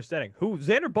said first inning.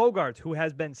 Xander Bogaerts, who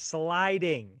has been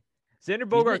sliding. Xander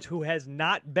Bogaerts, who has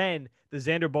not been the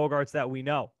Xander Bogaerts that we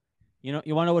know. You want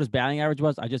to know what his batting average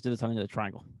was? I just did this under the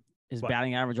triangle. His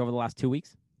batting average over the last 2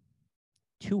 weeks?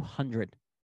 200.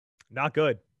 Not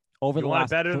good. Over the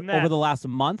last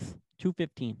month,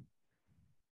 215.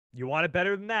 You want it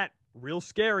better than that? Real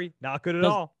scary. Not good at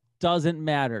all. Doesn't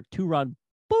matter. 2-run.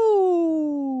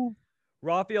 Boo!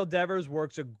 Rafael Devers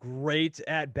works a great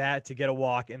at bat to get a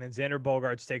walk, and then Xander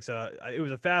Bogaerts takes it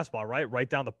was a fastball, right? Right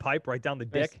down the pipe, right down the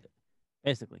dick.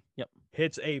 Basically, yep.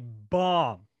 Hits a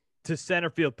bomb to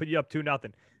center field, put you up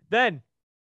 2-0. Then,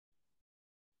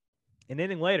 an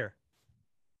inning later,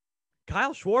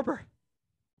 Kyle Schwarber.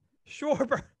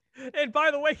 And by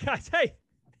the way, guys, hey,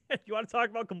 you want to talk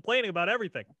about complaining about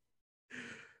everything?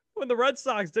 When the Red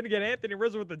Sox didn't get Anthony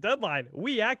Rizzo with the deadline,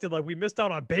 we acted like we missed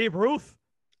out on Babe Ruth.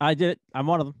 I did it. I'm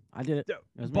one of them. I did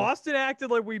it. Boston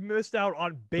acted like we missed out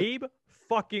on Babe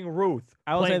fucking Ruth.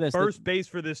 I will say this: first base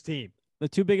for this team. The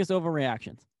two biggest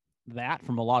overreactions, that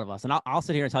from a lot of us, and I'll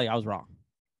sit here and tell you I was wrong.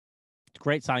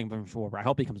 great signing from Schwarber. I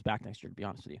hope he comes back next year, to be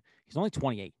honest with you. He's only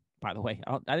 28, by the way.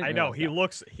 I didn't I know realize he that.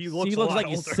 looks He a looks lot like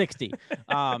older. he's 60.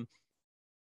 But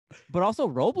also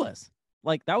Robles.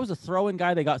 Like, that was a throw-in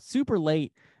guy they got super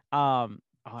late. Shout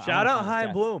out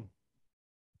Chaim Bloom.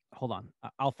 Hold on.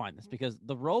 I'll find this because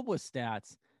the Robles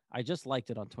stats, I just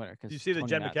liked it on Twitter. Did you see the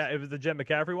Jen McCaffrey? It was the Jen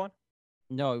McCaffrey one?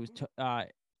 No, it was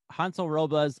Hansel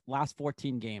Robles last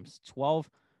 14 games,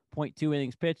 12.2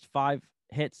 innings pitched, 5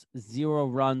 hits, 0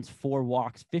 runs, 4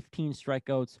 walks, 15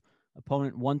 strikeouts,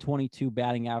 opponent 122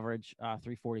 batting average,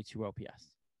 342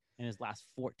 OPS in his last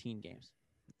 14 games.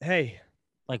 Hey,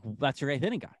 like that's your 8th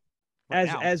inning guy. Right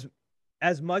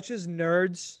as much as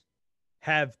nerds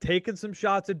have taken some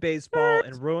shots at baseball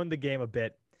and ruined the game a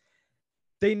bit,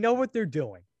 they know what they're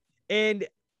doing. And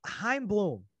Chaim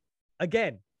Bloom,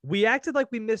 again, we acted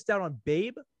like we missed out on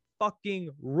Babe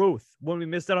fucking Ruth when we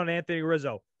missed out on Anthony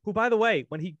Rizzo, who, by the way,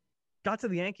 when he got to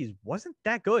the Yankees, wasn't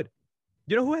that good.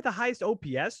 You know who had the highest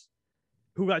OPS?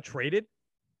 Who got traded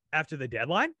after the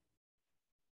deadline?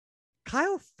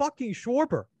 Kyle fucking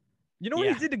Schwarber. You know what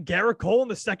he did to Garrett Cole in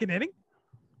the 2nd inning?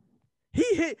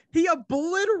 He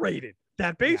obliterated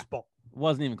that baseball. Yeah.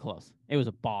 Wasn't even close. It was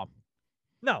a bomb.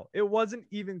 No, it wasn't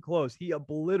even close. He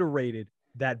obliterated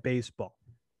that baseball.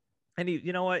 And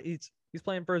you know what? He's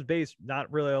playing first base,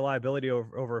 not really a liability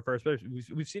over a first base.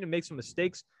 We've seen him make some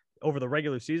mistakes over the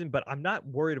regular season, but I'm not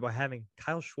worried about having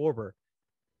Kyle Schwarber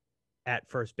at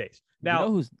first base. Now, you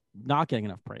know who's not getting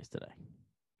enough praise today?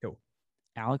 Who?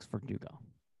 Alex Verdugo.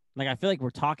 Like, I feel like we're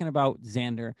talking about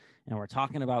Xander and we're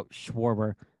talking about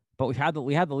Schwarber, but we had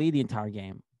the lead the entire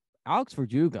game. Alex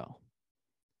Verdugo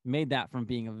made that from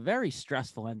being a very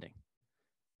stressful ending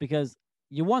because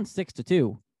you won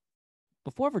 6-2.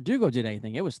 Before Verdugo did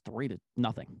anything, it was 3-0.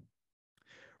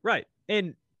 Right.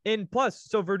 And plus,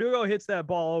 so Verdugo hits that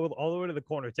ball all the way to the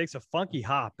corner, takes a funky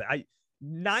hop.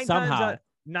 99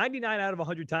 out of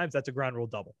 100 times, that's a ground rule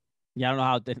double. Yeah,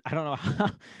 I don't know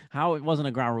how it wasn't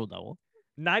a ground rule double.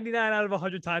 99 out of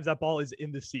 100 times that ball is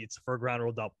in the seats for a ground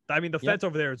rule double. I mean, the fence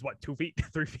over there is what, 2 feet,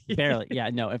 3 feet? Barely. Yeah,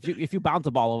 no. If you bounce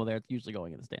a ball over there, it's usually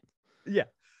going in the stands. Yeah.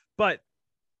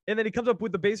 And then he comes up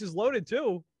with the bases loaded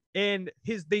too. And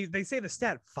they say the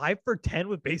stat 5 for 10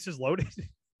 with bases loaded.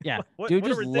 Yeah. Dude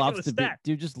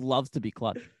just loves to be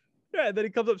clutch. Yeah, and then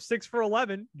he comes up 6 for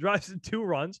 11, drives in 2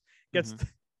 runs, gets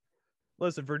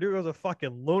listen, Verdugo's a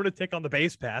fucking lunatic on the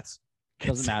base paths.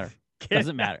 Doesn't matter.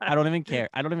 Doesn't matter. I don't even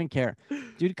care.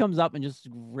 Dude comes up and just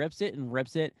rips it.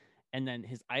 And then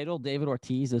his idol, David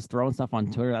Ortiz, is throwing stuff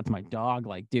on Twitter. That's my dog.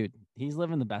 Like, dude, he's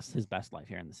living his best life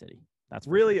here in the city. That's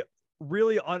really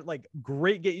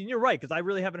great game. And you're right, because I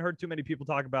really haven't heard too many people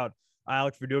talk about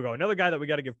Alex Verdugo. Another guy that we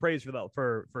got to give praise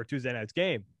for Tuesday night's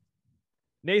game,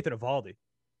 Nathan Eovaldi.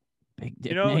 Big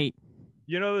dick Nate.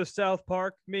 You know the South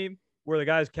Park meme where the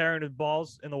guy's carrying his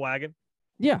balls in the wagon?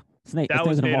 Yeah. Snake. That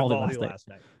was Nathan Eovaldi last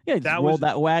night. Yeah, he just rolled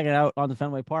that wagon out on the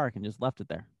Fenway Park and just left it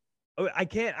there.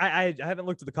 I haven't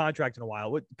looked at the contract in a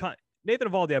while. Nathan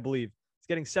Eovaldi, I believe, is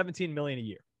getting $17 million a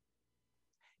year.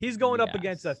 He's going up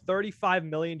against a $35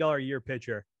 million a year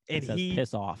pitcher, and he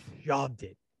piss off. Jobbed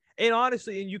it. And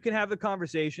honestly, and you can have the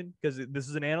conversation because this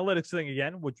is an analytics thing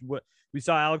again, which we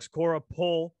saw Alex Cora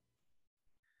pull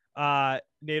Nate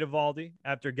Eovaldi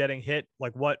after getting hit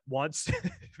once,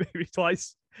 maybe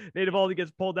twice. Nate Eovaldi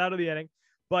gets pulled out of the inning,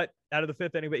 but out of the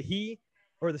 5th inning,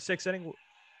 or the 6th inning.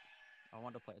 I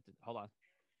wanted to play it. Hold on.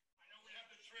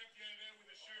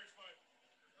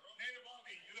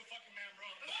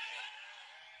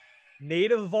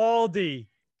 Nate Eovaldi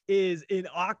is an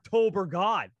October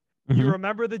god. Mm-hmm. You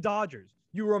remember the Dodgers.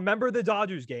 You remember the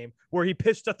Dodgers game where he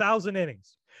pitched 1,000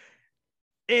 innings.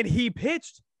 And he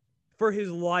pitched for his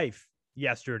life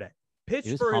yesterday.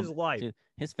 His life. Dude,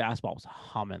 his fastball was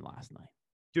humming last night.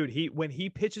 Dude, when he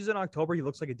pitches in October, he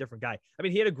looks like a different guy. I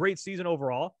mean, he had a great season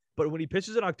overall, but when he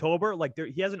pitches in October,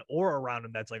 he has an aura around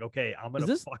him that's like, okay, I'm going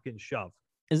to fucking shove.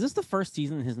 Is this the first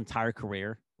season in his entire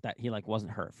career that he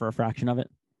wasn't hurt for a fraction of it?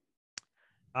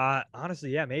 Honestly,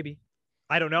 yeah, maybe.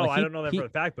 I don't know. I don't know that for a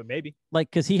fact, but maybe.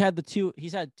 Because he's had 2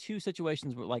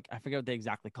 situations where I forget what they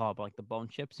exactly call it, but the bone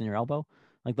chips in your elbow.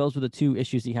 Those were the 2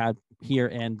 issues he had here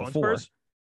and bone before. Spurs?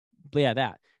 But yeah,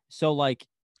 that. So I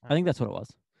think that's what it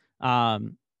was.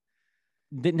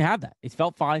 Didn't have that. He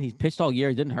felt fine. He's pitched all year.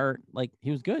 He didn't hurt.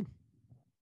 He was good.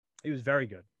 He was very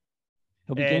good.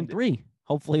 He'll be game 3.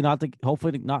 Hopefully not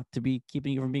to be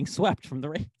keeping you from being swept from the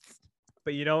Rays.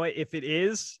 But you know what? If it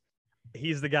is,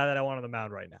 he's the guy that I want on the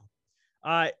mound right now.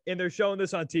 And they're showing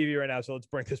this on TV right now, so let's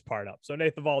bring this part up. So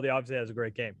Nathan Eovaldi obviously has a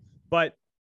great game, but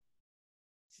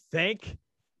thank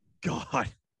God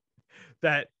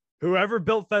that Whoever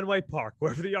built Fenway Park,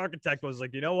 whoever the architect was,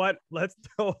 like, you know what? Let's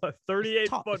throw a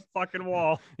 38-foot fucking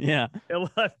wall Yeah. in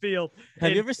left field.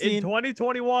 Have you ever in seen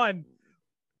 2021?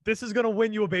 This is gonna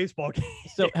win you a baseball game.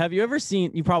 So have you ever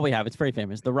seen? You probably have. It's very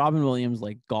famous. The Robin Williams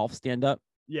like golf stand up.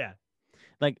 Yeah.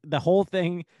 Like the whole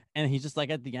thing, and he's just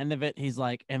like at the end of it, he's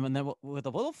like, and then with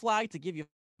a little flag to give you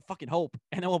fucking hope,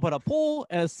 and then we'll put a pole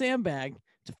and a sandbag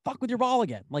to fuck with your ball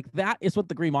again. Like that is what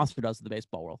the Green Monster does to the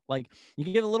baseball world. Like you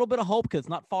can give a little bit of hope because it's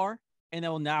not far, and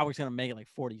then now we're just gonna make it like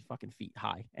 40 fucking feet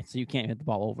high, and so you can't hit the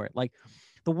ball over it. Like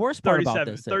the worst part about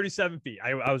this, 37 feet.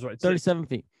 I was right. 37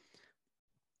 feet.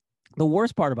 The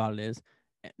worst part about it is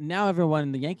now everyone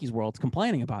in the Yankees world is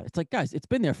complaining about it. It's like, guys, it's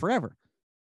been there forever.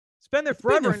 It's been there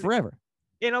forever.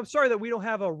 And I'm sorry that we don't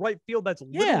have a right field that's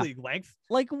Little League length.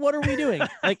 Like, what are we doing?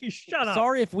 Like, shut up.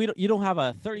 Sorry if you don't have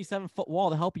a 37-foot wall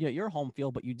to help you at your home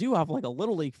field, but you do have like a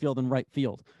Little League field in right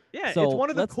field. Yeah, so it's one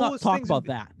of the coolest talk things about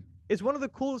that. It's one of the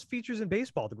coolest features in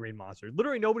baseball, the Green Monster.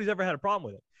 Literally, nobody's ever had a problem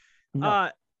with it. No.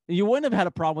 You wouldn't have had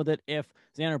a problem with it if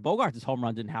Xander Bogaerts' home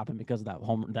run didn't happen because of that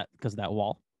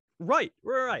wall. Right.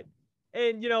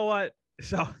 And you know what?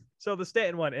 So the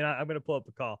Stanton one, and I'm going to pull up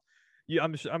the call.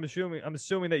 I'm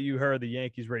assuming that you heard the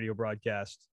Yankees radio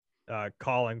broadcast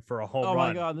calling for a home run. Oh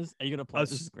my God! Are you gonna play?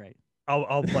 This is great.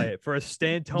 I'll play it for a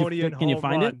Stantonian. Can you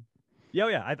find run. it?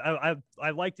 Yeah. I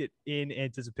liked it in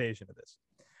anticipation of this.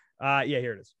 Yeah,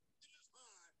 here it is.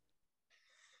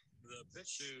 The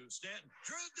pitch to Stanton.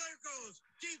 There goes.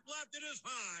 Deep left. It is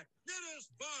high. It is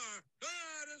far.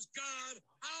 It is gone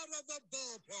out of the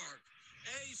ballpark.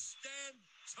 A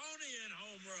Stantonian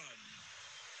home run.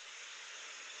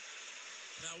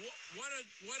 Now, what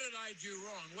did I do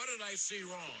wrong? What did I see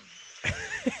wrong?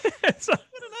 What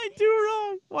did I do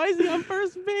wrong? Why is he on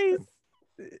first base?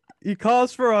 He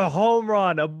calls for a home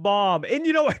run, a bomb. And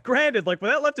you know what? Granted, like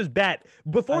when that left his bat,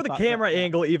 before the camera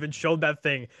angle even showed that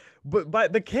thing,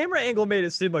 but the camera angle made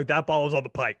it seem like that ball was on the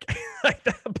pike. Like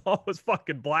that ball was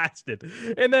fucking blasted.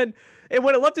 And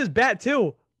when it left his bat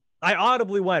too, I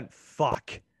audibly went,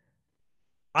 fuck.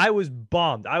 I was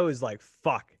bummed. I was like,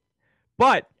 fuck.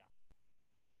 But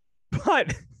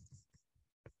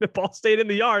the ball stayed in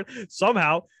the yard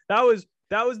somehow. That was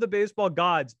the baseball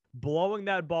gods blowing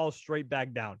that ball straight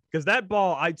back down. Because that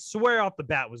ball, I swear off the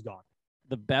bat, was gone.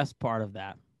 The best part of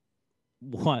that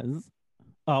was,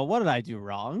 what did I do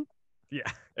wrong? Yeah,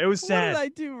 it was sad.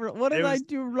 What did I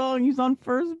do wrong? He's on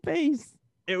first base.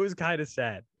 It was kind of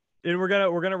sad. And we're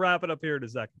gonna wrap it up here in a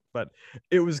second. But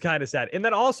it was kind of sad. And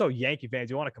then also, Yankee fans,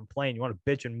 you want to complain, you want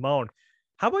to bitch and moan.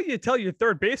 How about you tell your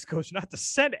third base coach not to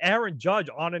send Aaron Judge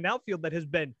on an outfield that has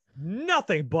been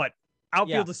nothing but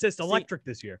outfield assist electric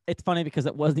this year? It's funny because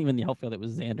it wasn't even the outfield. It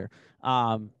was Xander.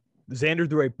 Xander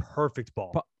threw a perfect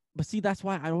ball. But see, that's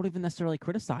why I don't even necessarily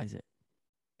criticize it.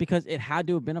 Because it had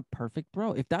to have been a perfect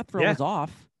throw. If that throw is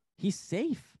off, he's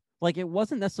safe. Like, it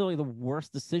wasn't necessarily the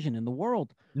worst decision in the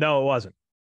world. No, it wasn't.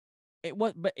 It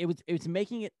was, but it was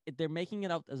making it. They're making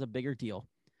it out as a bigger deal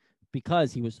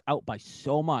because he was out by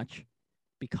so much.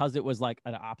 Because it was like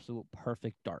an absolute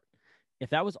perfect dart. If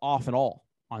that was off at all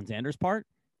on Xander's part,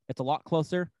 it's a lot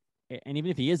closer. And even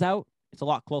if he is out, it's a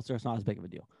lot closer. It's not as big of a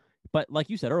deal. But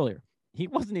like you said earlier, he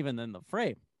wasn't even in the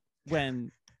frame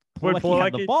when Plawecki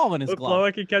had the ball in his glove.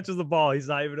 Plawecki catches the ball. He's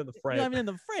not even in the frame. He's not even in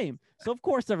the frame. So, of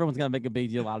course, everyone's going to make a big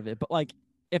deal out of it. But, like,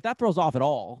 if that throws off at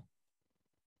all,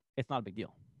 it's not a big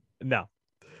deal. No.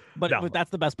 But that's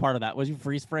the best part of that. Was you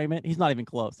freeze frame it? He's not even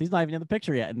close. He's not even in the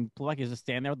picture yet. And Plawecki's just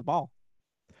standing there with the ball.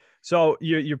 So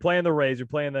you're playing the Rays. You're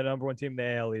playing the number one team in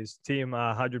the AL East. Team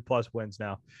 100+ wins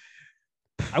now.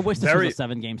 I wish this was a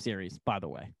 7-game series, by the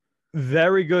way.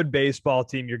 Very good baseball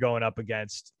team you're going up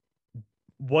against.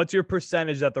 What's your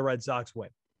percentage that the Red Sox win?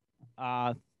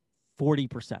 40%.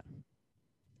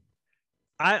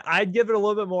 I'd give it a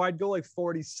little bit more. I'd go like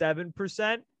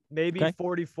 47%, maybe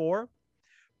 44.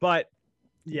 But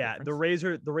yeah, the Rays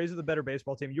are the better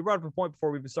baseball team. You brought up a point before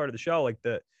we even started the show, like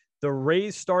the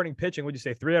Rays starting pitching, would you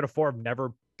say 3 out of 4 have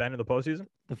never been in the postseason?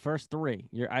 The first 3,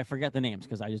 I forget the names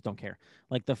because I just don't care.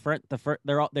 Like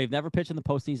they've never pitched in the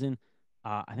postseason.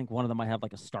 I think one of them might have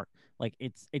like a start. Like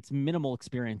it's minimal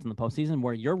experience in the postseason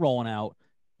where you're rolling out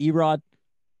Erod,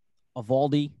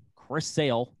 Eovaldi, Chris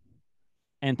Sale,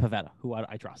 and Pivetta, who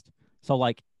I trust. So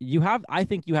like I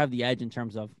think you have the edge in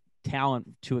terms of talent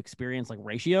to experience, like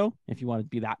ratio. If you want to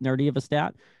be that nerdy of a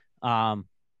stat,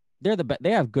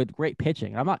 they have great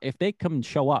pitching. If they come and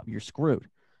show up, you're screwed.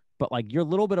 But like your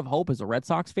little bit of hope as a Red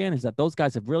Sox fan is that those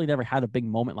guys have really never had a big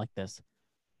moment like this.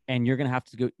 And you're going to have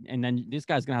to go, and then this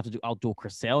guy's going to have to outduel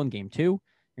Chris Sale in game 2. You're going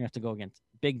to have to go against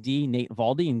Big D, Nate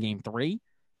Eovaldi in game 3.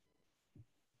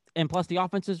 And plus the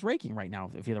offense is raking right now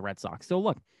if you're the Red Sox. So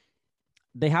look,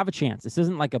 they have a chance. This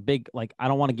isn't like a big, like, I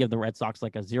don't want to give the Red Sox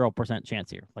like a 0%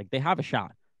 chance here. Like, they have a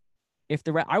shot. If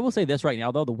I will say this right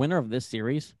now, though, the winner of this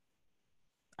series,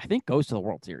 I think, goes to the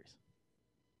World Series.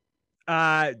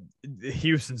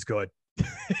 Houston's good.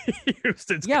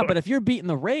 Houston's yeah, good. But if you're beating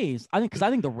the Rays, I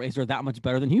think the Rays are that much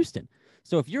better than Houston.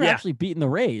 So if you're actually beating the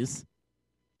Rays,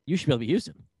 you should be able to beat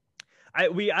Houston.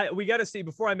 We got to see,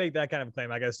 before I make that kind of a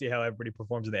claim, I got to see how everybody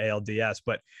performs in the ALDS.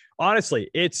 But honestly,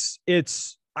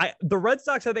 the Red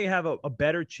Sox, I think, have a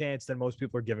better chance than most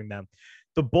people are giving them.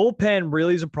 The bullpen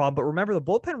really is a problem. But remember, the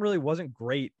bullpen really wasn't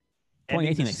great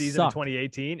ending the season in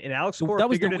 2018. And Alex Cora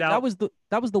figured it out.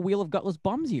 That was the wheel of gutless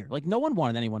bums year. Like, no one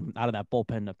wanted anyone out of that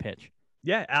bullpen to pitch.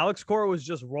 Yeah, Alex Cora was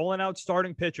just rolling out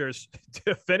starting pitchers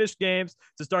to finish games,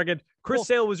 to start getting. Chris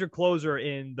Sale was your closer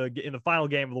in the final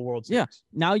game of the World Series.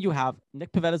 Yeah, now you have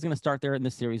Nick Pavetta's going to start there in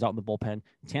this series out in the bullpen.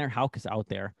 Tanner Houck is out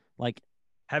there. Like,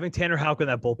 having Tanner Houck in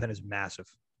that bullpen is massive.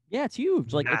 Yeah, it's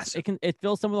huge. Like, it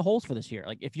fills some of the holes for this year.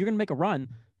 Like, if you're going to make a run,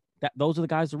 those are the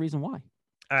guys. The reason why.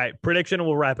 All right, prediction, and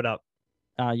we'll wrap it up.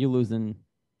 You lose in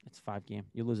it's 5 games.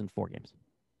 You lose in 4 games.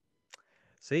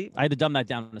 See, I had to dumb that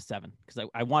down to 7 because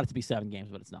I want it to be 7 games,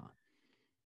 but it's not.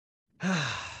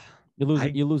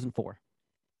 You lose in 4.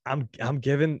 I'm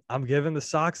giving the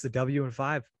Sox the W in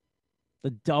 5. The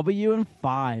W in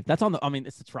 5. That's on the. I mean,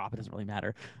 it's the Trop. It doesn't really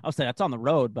matter. I'll say that's on the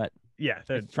road, but yeah,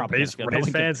 Rays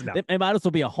fans now. It might as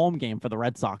well be a home game for the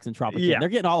Red Sox in Tropicana. Yeah. They're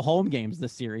getting all home games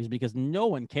this series because no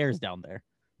one cares down there.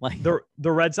 Like, the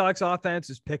Red Sox offense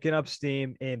is picking up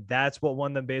steam, and that's what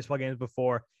won them baseball games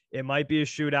before. It might be a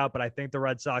shootout, but I think the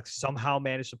Red Sox somehow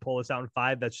managed to pull this out in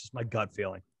 5. That's just my gut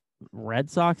feeling.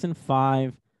 Red Sox in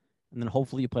 5, and then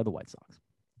hopefully you play the White Sox.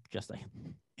 Just saying.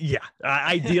 Yeah,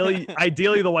 ideally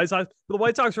the White Sox. But the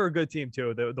White Sox are a good team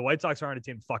too. The White Sox aren't a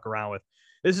team to fuck around with.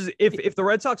 This is if the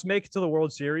Red Sox make it to the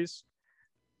World Series,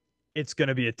 it's going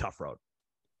to be a tough road,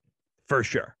 for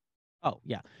sure. Oh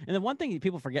yeah, and then one thing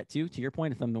people forget too, to your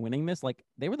point, if I'm winning this, like,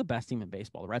 they were the best team in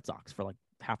baseball, the Red Sox, for like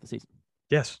half the season.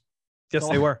 Yes,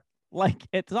 they were. Like,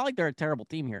 it's not like they're a terrible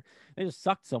team here. They just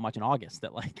sucked so much in August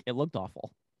that, like, it looked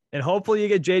awful. And hopefully you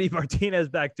get JD Martinez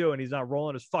back too, and he's not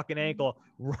rolling his fucking ankle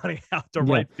running out to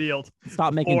right field.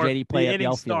 Stop making JD play at the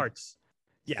outfield. Starts.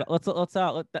 Yeah. So let's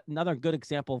another good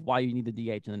example of why you need the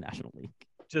DH in the National League.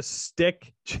 Just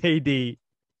stick JD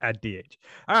at DH.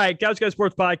 All right, Couch Guys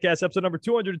Sports Podcast, episode number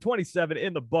 227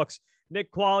 in the books. Nick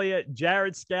Quaglia,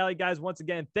 Jared Scally, guys. Once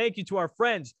again, thank you to our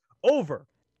friends over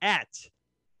at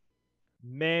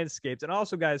Manscaped, and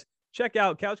also, guys, check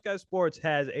out Couch Guys Sports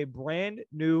has a brand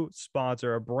new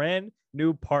sponsor, a brand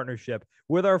new partnership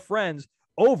with our friends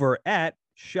over at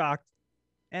Shocked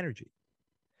Energy.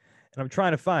 And I'm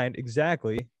trying to find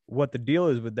exactly what the deal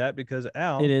is with that because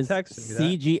Al texted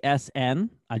me that. CGSN.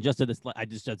 I just did this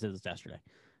yesterday.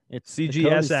 It's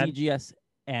CGSN.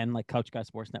 CGSN, like Couch Guys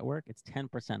Sports Network. It's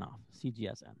 10% off.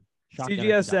 CGSN.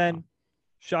 CGSN.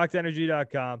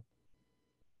 ShockedEnergy.com.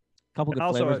 Couple good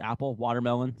flavors: apple,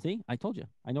 watermelon. See, I told you.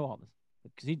 I know all this.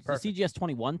 CGS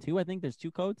 21 too. I think there's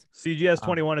 2 codes. CGS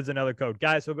 21 is another code,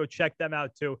 guys. So go check them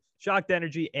out too. Shocked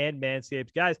Energy and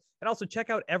Manscaped, guys. And also check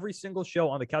out every single show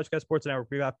on the Couch Guys Sports Network.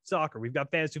 We've got soccer, we've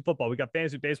got fantasy football, we got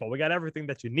fantasy baseball, we got everything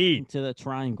that you need. Into the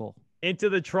triangle.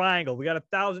 We got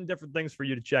 1,000 different things for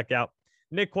you to check out.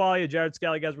 Nick Quaglia, Jared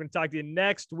Scally, guys. We're going to talk to you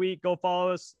next week. Go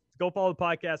follow us. Go follow the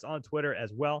podcast on Twitter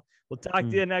as well. We'll talk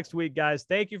to you next week, guys.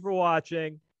 Thank you for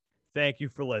watching. Thank you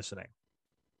for listening.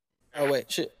 Oh,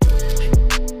 wait, shit.